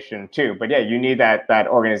transformation too. But yeah, you need that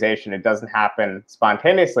organization. It doesn't happen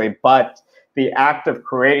spontaneously, but the act of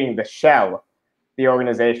creating the shell, the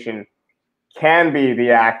organization, can be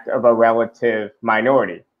the act of a relative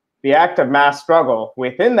minority. The act of mass struggle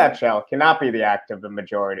within that shell cannot be the act of a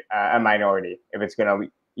minority, if it's going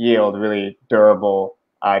to yield really durable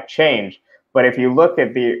change. But if you look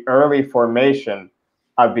at the early formation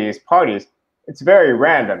of these parties, it's very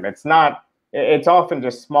random. It's often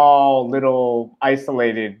just small, little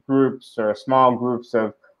isolated groups or small groups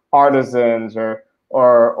of artisans or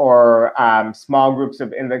small groups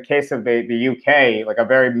of, in the case of the UK, like a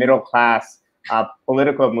very middle class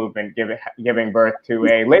political movement giving birth to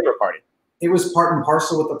a Labour Party. It was part and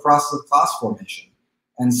parcel with the process of class formation.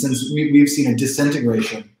 And since we've seen a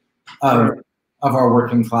disintegration of our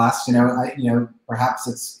working class, you know, perhaps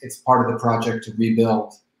it's part of the project to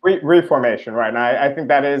rebuild. Reformation, right? And I think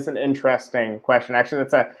that is an interesting question. Actually,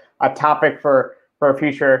 that's a topic for a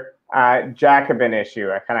future Jacobin issue,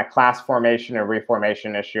 a kind of class formation or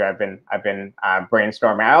reformation issue I've been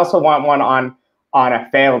brainstorming. I also want one on a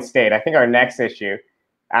failed state. I think our next issue,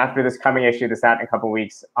 after this coming issue that's out in a couple of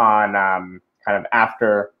weeks, on kind of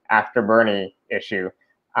after after Bernie issue,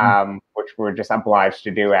 which we're just obliged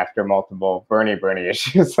to do after multiple Bernie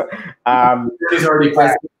issues. He's already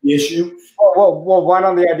pressed the issue. Well, one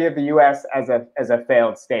on the idea of the U.S. as a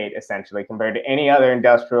failed state, essentially, compared to any other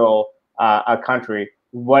industrial country.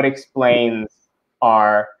 What explains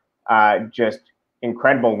our just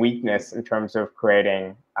incredible weakness in terms of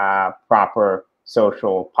creating proper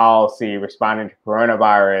social policy, responding to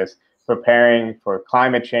coronavirus, preparing for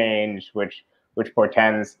climate change, which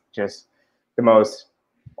portends just the most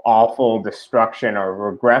awful destruction or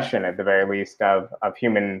regression, at the very least, of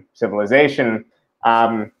human civilization.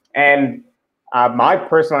 And my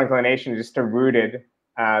personal inclination is just to rooted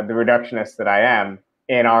the reductionist that I am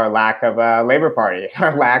in our lack of a labor party,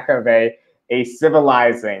 our lack of a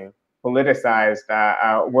civilizing,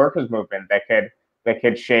 politicized workers movement that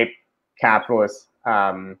could shape capitalist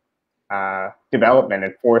development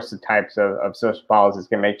and force the types of social policies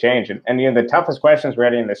can make change. And the toughest questions we're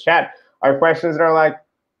getting in this chat are questions that are like,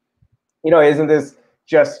 isn't this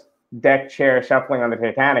just deck chair shuffling on the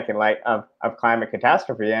Titanic in light of climate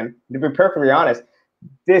catastrophe? And to be perfectly honest,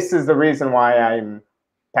 this is the reason why I'm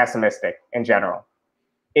pessimistic in general.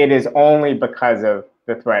 It is only because of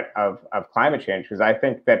the threat of climate change, because I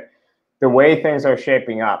think that the way things are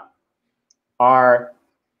shaping up are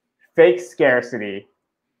fake scarcity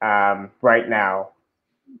right now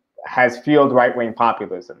has fueled right-wing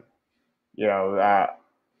populism.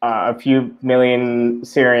 A few million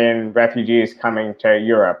Syrian refugees coming to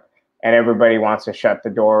Europe, and everybody wants to shut the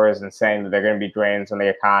doors and saying that they're going to be drains on the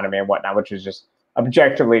economy and whatnot, which is just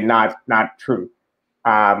objectively not true.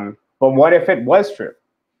 But what if it was true?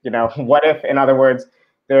 What if, in other words,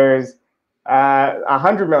 there's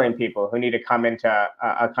 100 million people who need to come into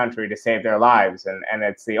a country to save their lives, and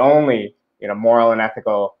it's the only moral and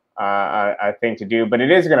ethical thing to do, but it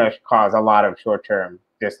is going to cause a lot of short-term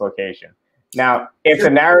dislocation. Now, if the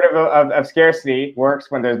narrative of scarcity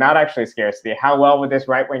works when there's not actually scarcity, how well would this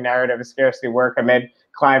right-wing narrative of scarcity work amid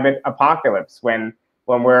climate apocalypse when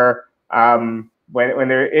we're when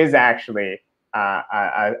there is actually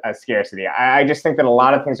a scarcity? I just think that a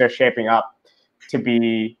lot of things are shaping up to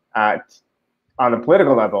be on the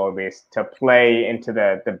political level, at least, to play into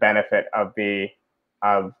the benefit of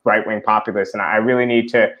right-wing populists. And I really need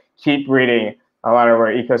to keep reading a lot of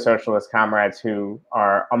our eco-socialist comrades who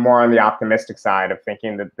are more on the optimistic side of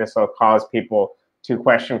thinking that this will cause people to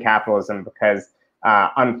question capitalism, because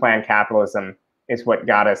unplanned capitalism is what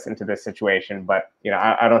got us into this situation. But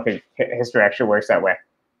I don't think history actually works that way.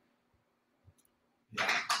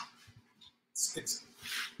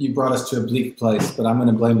 You brought us to a bleak place, but I'm going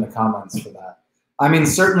to blame the comments for that. I mean,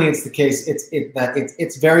 certainly it's the case.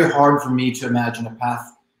 It's very hard for me to imagine a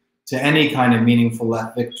path to any kind of meaningful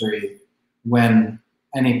left victory when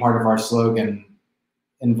any part of our slogan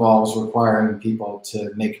involves requiring people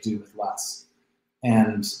to make do with less.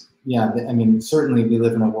 And yeah, I mean, certainly we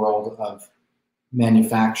live in a world of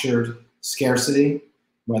manufactured scarcity,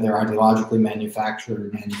 whether ideologically manufactured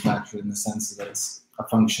or manufactured in the sense that it's a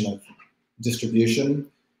function of distribution.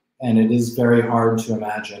 And it is very hard to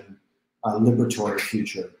imagine a liberatory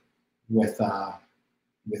future with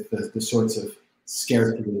the sorts of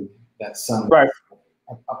scarcity that some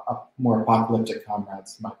more apocalyptic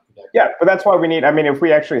comrades might predict. Yeah, but that's why we need, I mean, if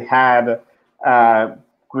we actually had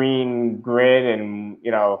green grid and,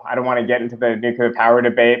 I don't want to get into the nuclear power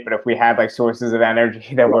debate, but if we had like sources of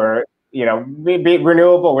energy that were, be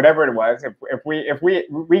renewable, whatever it was, if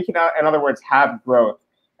we can, in other words, have growth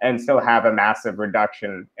and still have a massive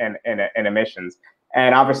reduction in emissions.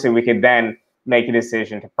 And obviously we could then make a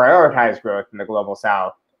decision to prioritize growth in the global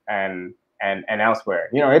south and elsewhere.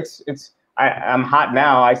 I'm hot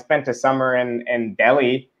now. I spent a summer in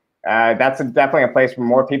Delhi. That's definitely a place where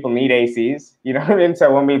more people need ACs. You know what I mean?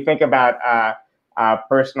 So when we think about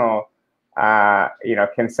personal,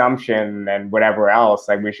 consumption and whatever else,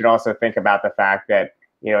 like we should also think about the fact that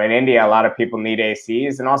in India, a lot of people need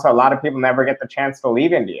ACs, and also a lot of people never get the chance to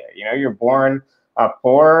leave India. You're born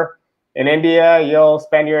poor in India, you'll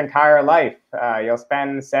spend your entire life, you'll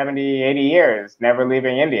spend 70, 80 years never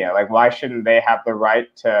leaving India. Like, why shouldn't they have the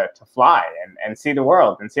right to fly and see the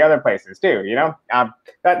world and see other places too,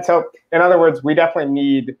 So in other words, we definitely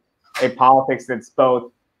need a politics that's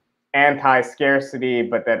both anti-scarcity,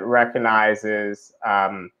 but that recognizes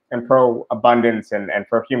and pro-abundance and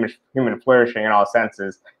for human flourishing in all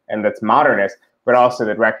senses, and that's modernist, but also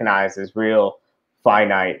that recognizes real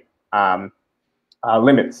finite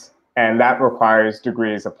limits. And that requires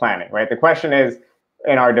degrees of planning, right? The question is,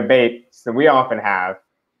 in our debates that we often have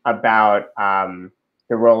about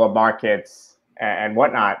the role of markets and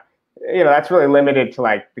whatnot, that's really limited to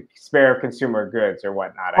like the spare of consumer goods or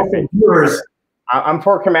whatnot. I think I'm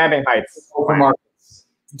for commanding heights. Open markets.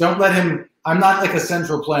 Don't let him. I'm not like a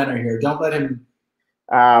central planner here. Don't let him.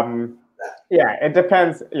 Yeah, it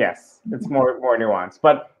depends. Yes, it's more nuanced.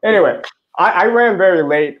 But anyway, I ran very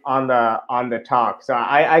late on the talk, so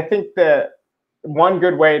I think that one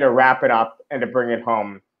good way to wrap it up and to bring it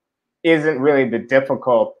home isn't really the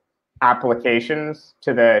difficult applications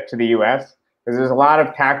to the U.S. because there's a lot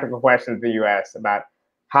of tactical questions in the U.S. about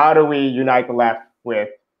how do we unite the left with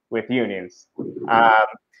unions. What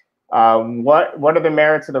are the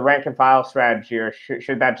merits of the rank and file strategy, or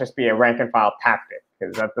should that just be a rank and file tactic?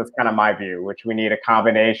 Because that's kind of my view, which we need a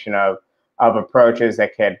combination of approaches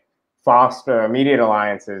that could foster immediate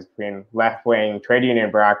alliances between left-wing trade union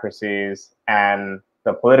bureaucracies and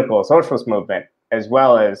the political socialist movement, as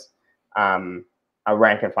well as a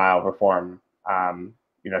rank and file reform,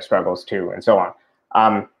 struggles too, and so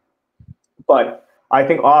on. But I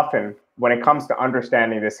think often when it comes to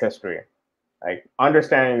understanding this history, like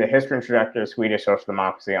understanding the history and trajectory of Swedish social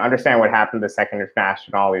democracy, understand what happened to the Second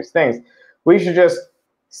International, all these things, we should just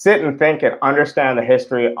sit and think and understand the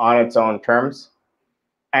history on its own terms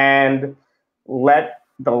and let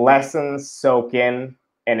the lessons soak in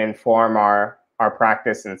and inform our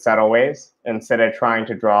practice in subtle ways instead of trying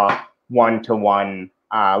to draw one-to-one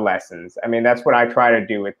lessons. I mean, that's what I try to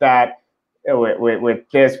do with that, with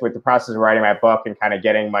the process of writing my book and kind of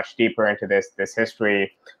getting much deeper into this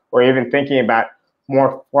history, or even thinking about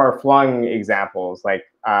more far-flung examples like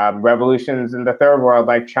revolutions in the third world,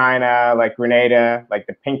 like China, like Grenada, like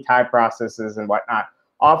the pink tie processes and whatnot.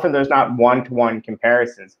 Often there's not one-to-one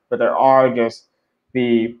comparisons, but there are just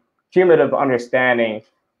the cumulative understanding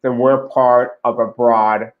that we're part of a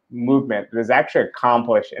broad movement that has actually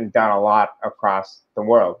accomplished and done a lot across the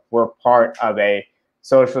world. We're part of a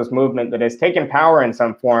socialist movement that has taken power in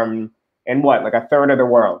some form in like a third of the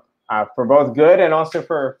world, for both good and also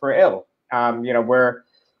for ill.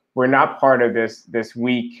 We're not part of this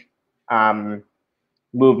weak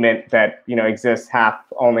movement that exists half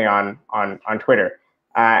only on Twitter,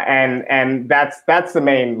 and that's the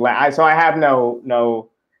main. So I have no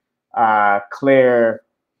clear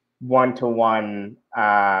one-to-one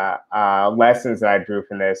lessons that I drew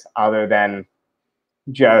from this, other than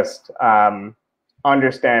just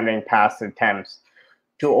understanding past attempts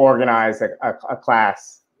to organize a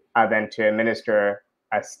class, then to administer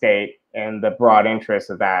a state in the broad interests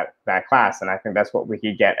of that class. And I think that's what we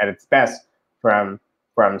could get at its best from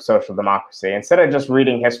social democracy, instead of just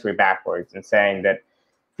reading history backwards and saying that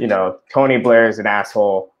Tony Blair is an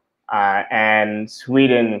asshole and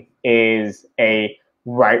Sweden is a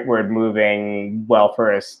rightward moving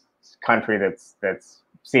welfarist country that's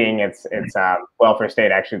seeing its welfare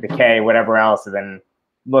state actually decay, whatever else, and then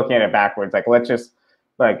looking at it backwards. Like, let's just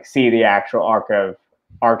see the actual arc of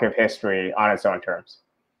history on its own terms.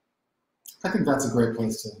 I think that's a great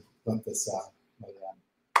place to let this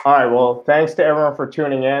All right. Well, thanks to everyone for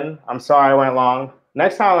tuning in. I'm sorry I went long.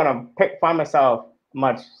 Next time I'm gonna find myself a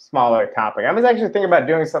much smaller topic. I was actually thinking about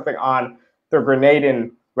doing something on the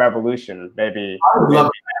Grenadian Revolution. Maybe.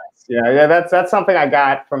 Yeah. That's something I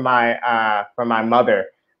got from my mother.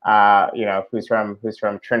 Who's from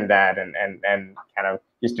Trinidad and kind of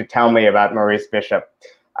used to tell me about Maurice Bishop.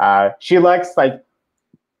 She likes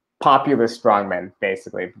populist strongmen,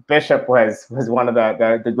 basically. Bishop was one of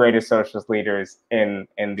the greatest socialist leaders in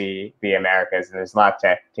the Americas, and there's a lot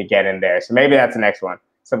to get in there. So maybe that's the next one,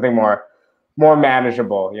 something more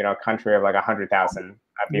manageable. Country of 100,000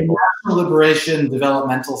 people. National liberation,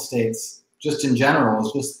 developmental states, just in general,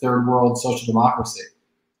 is just third world social democracy.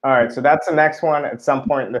 All right, so that's the next one at some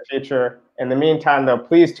point in the future. In the meantime, though,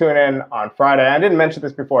 please tune in on Friday. I didn't mention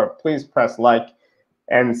this before. Please press like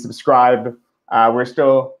and subscribe. We're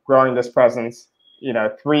still growing this presence.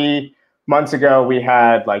 3 months ago, we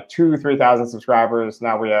had 3,000 subscribers.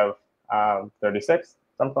 Now we have 36,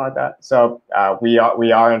 something like that. So we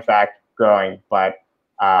are in fact growing, but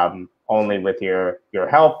only with your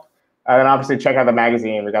help. And then obviously check out the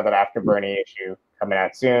magazine. We got that After Bernie issue coming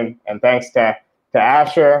out soon. And thanks to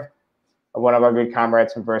Asher, one of our good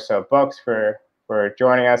comrades from Verso Books, for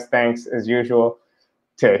joining us. Thanks, as usual,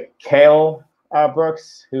 to Kale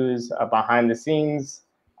Brooks, who's behind the scenes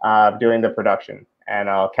doing the production. And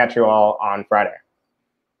I'll catch you all on Friday.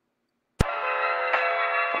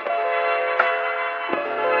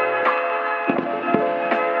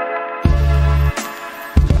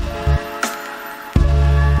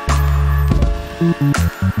 Thank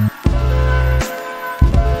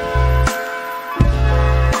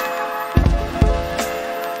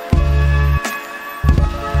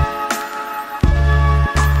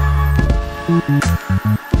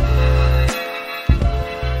you.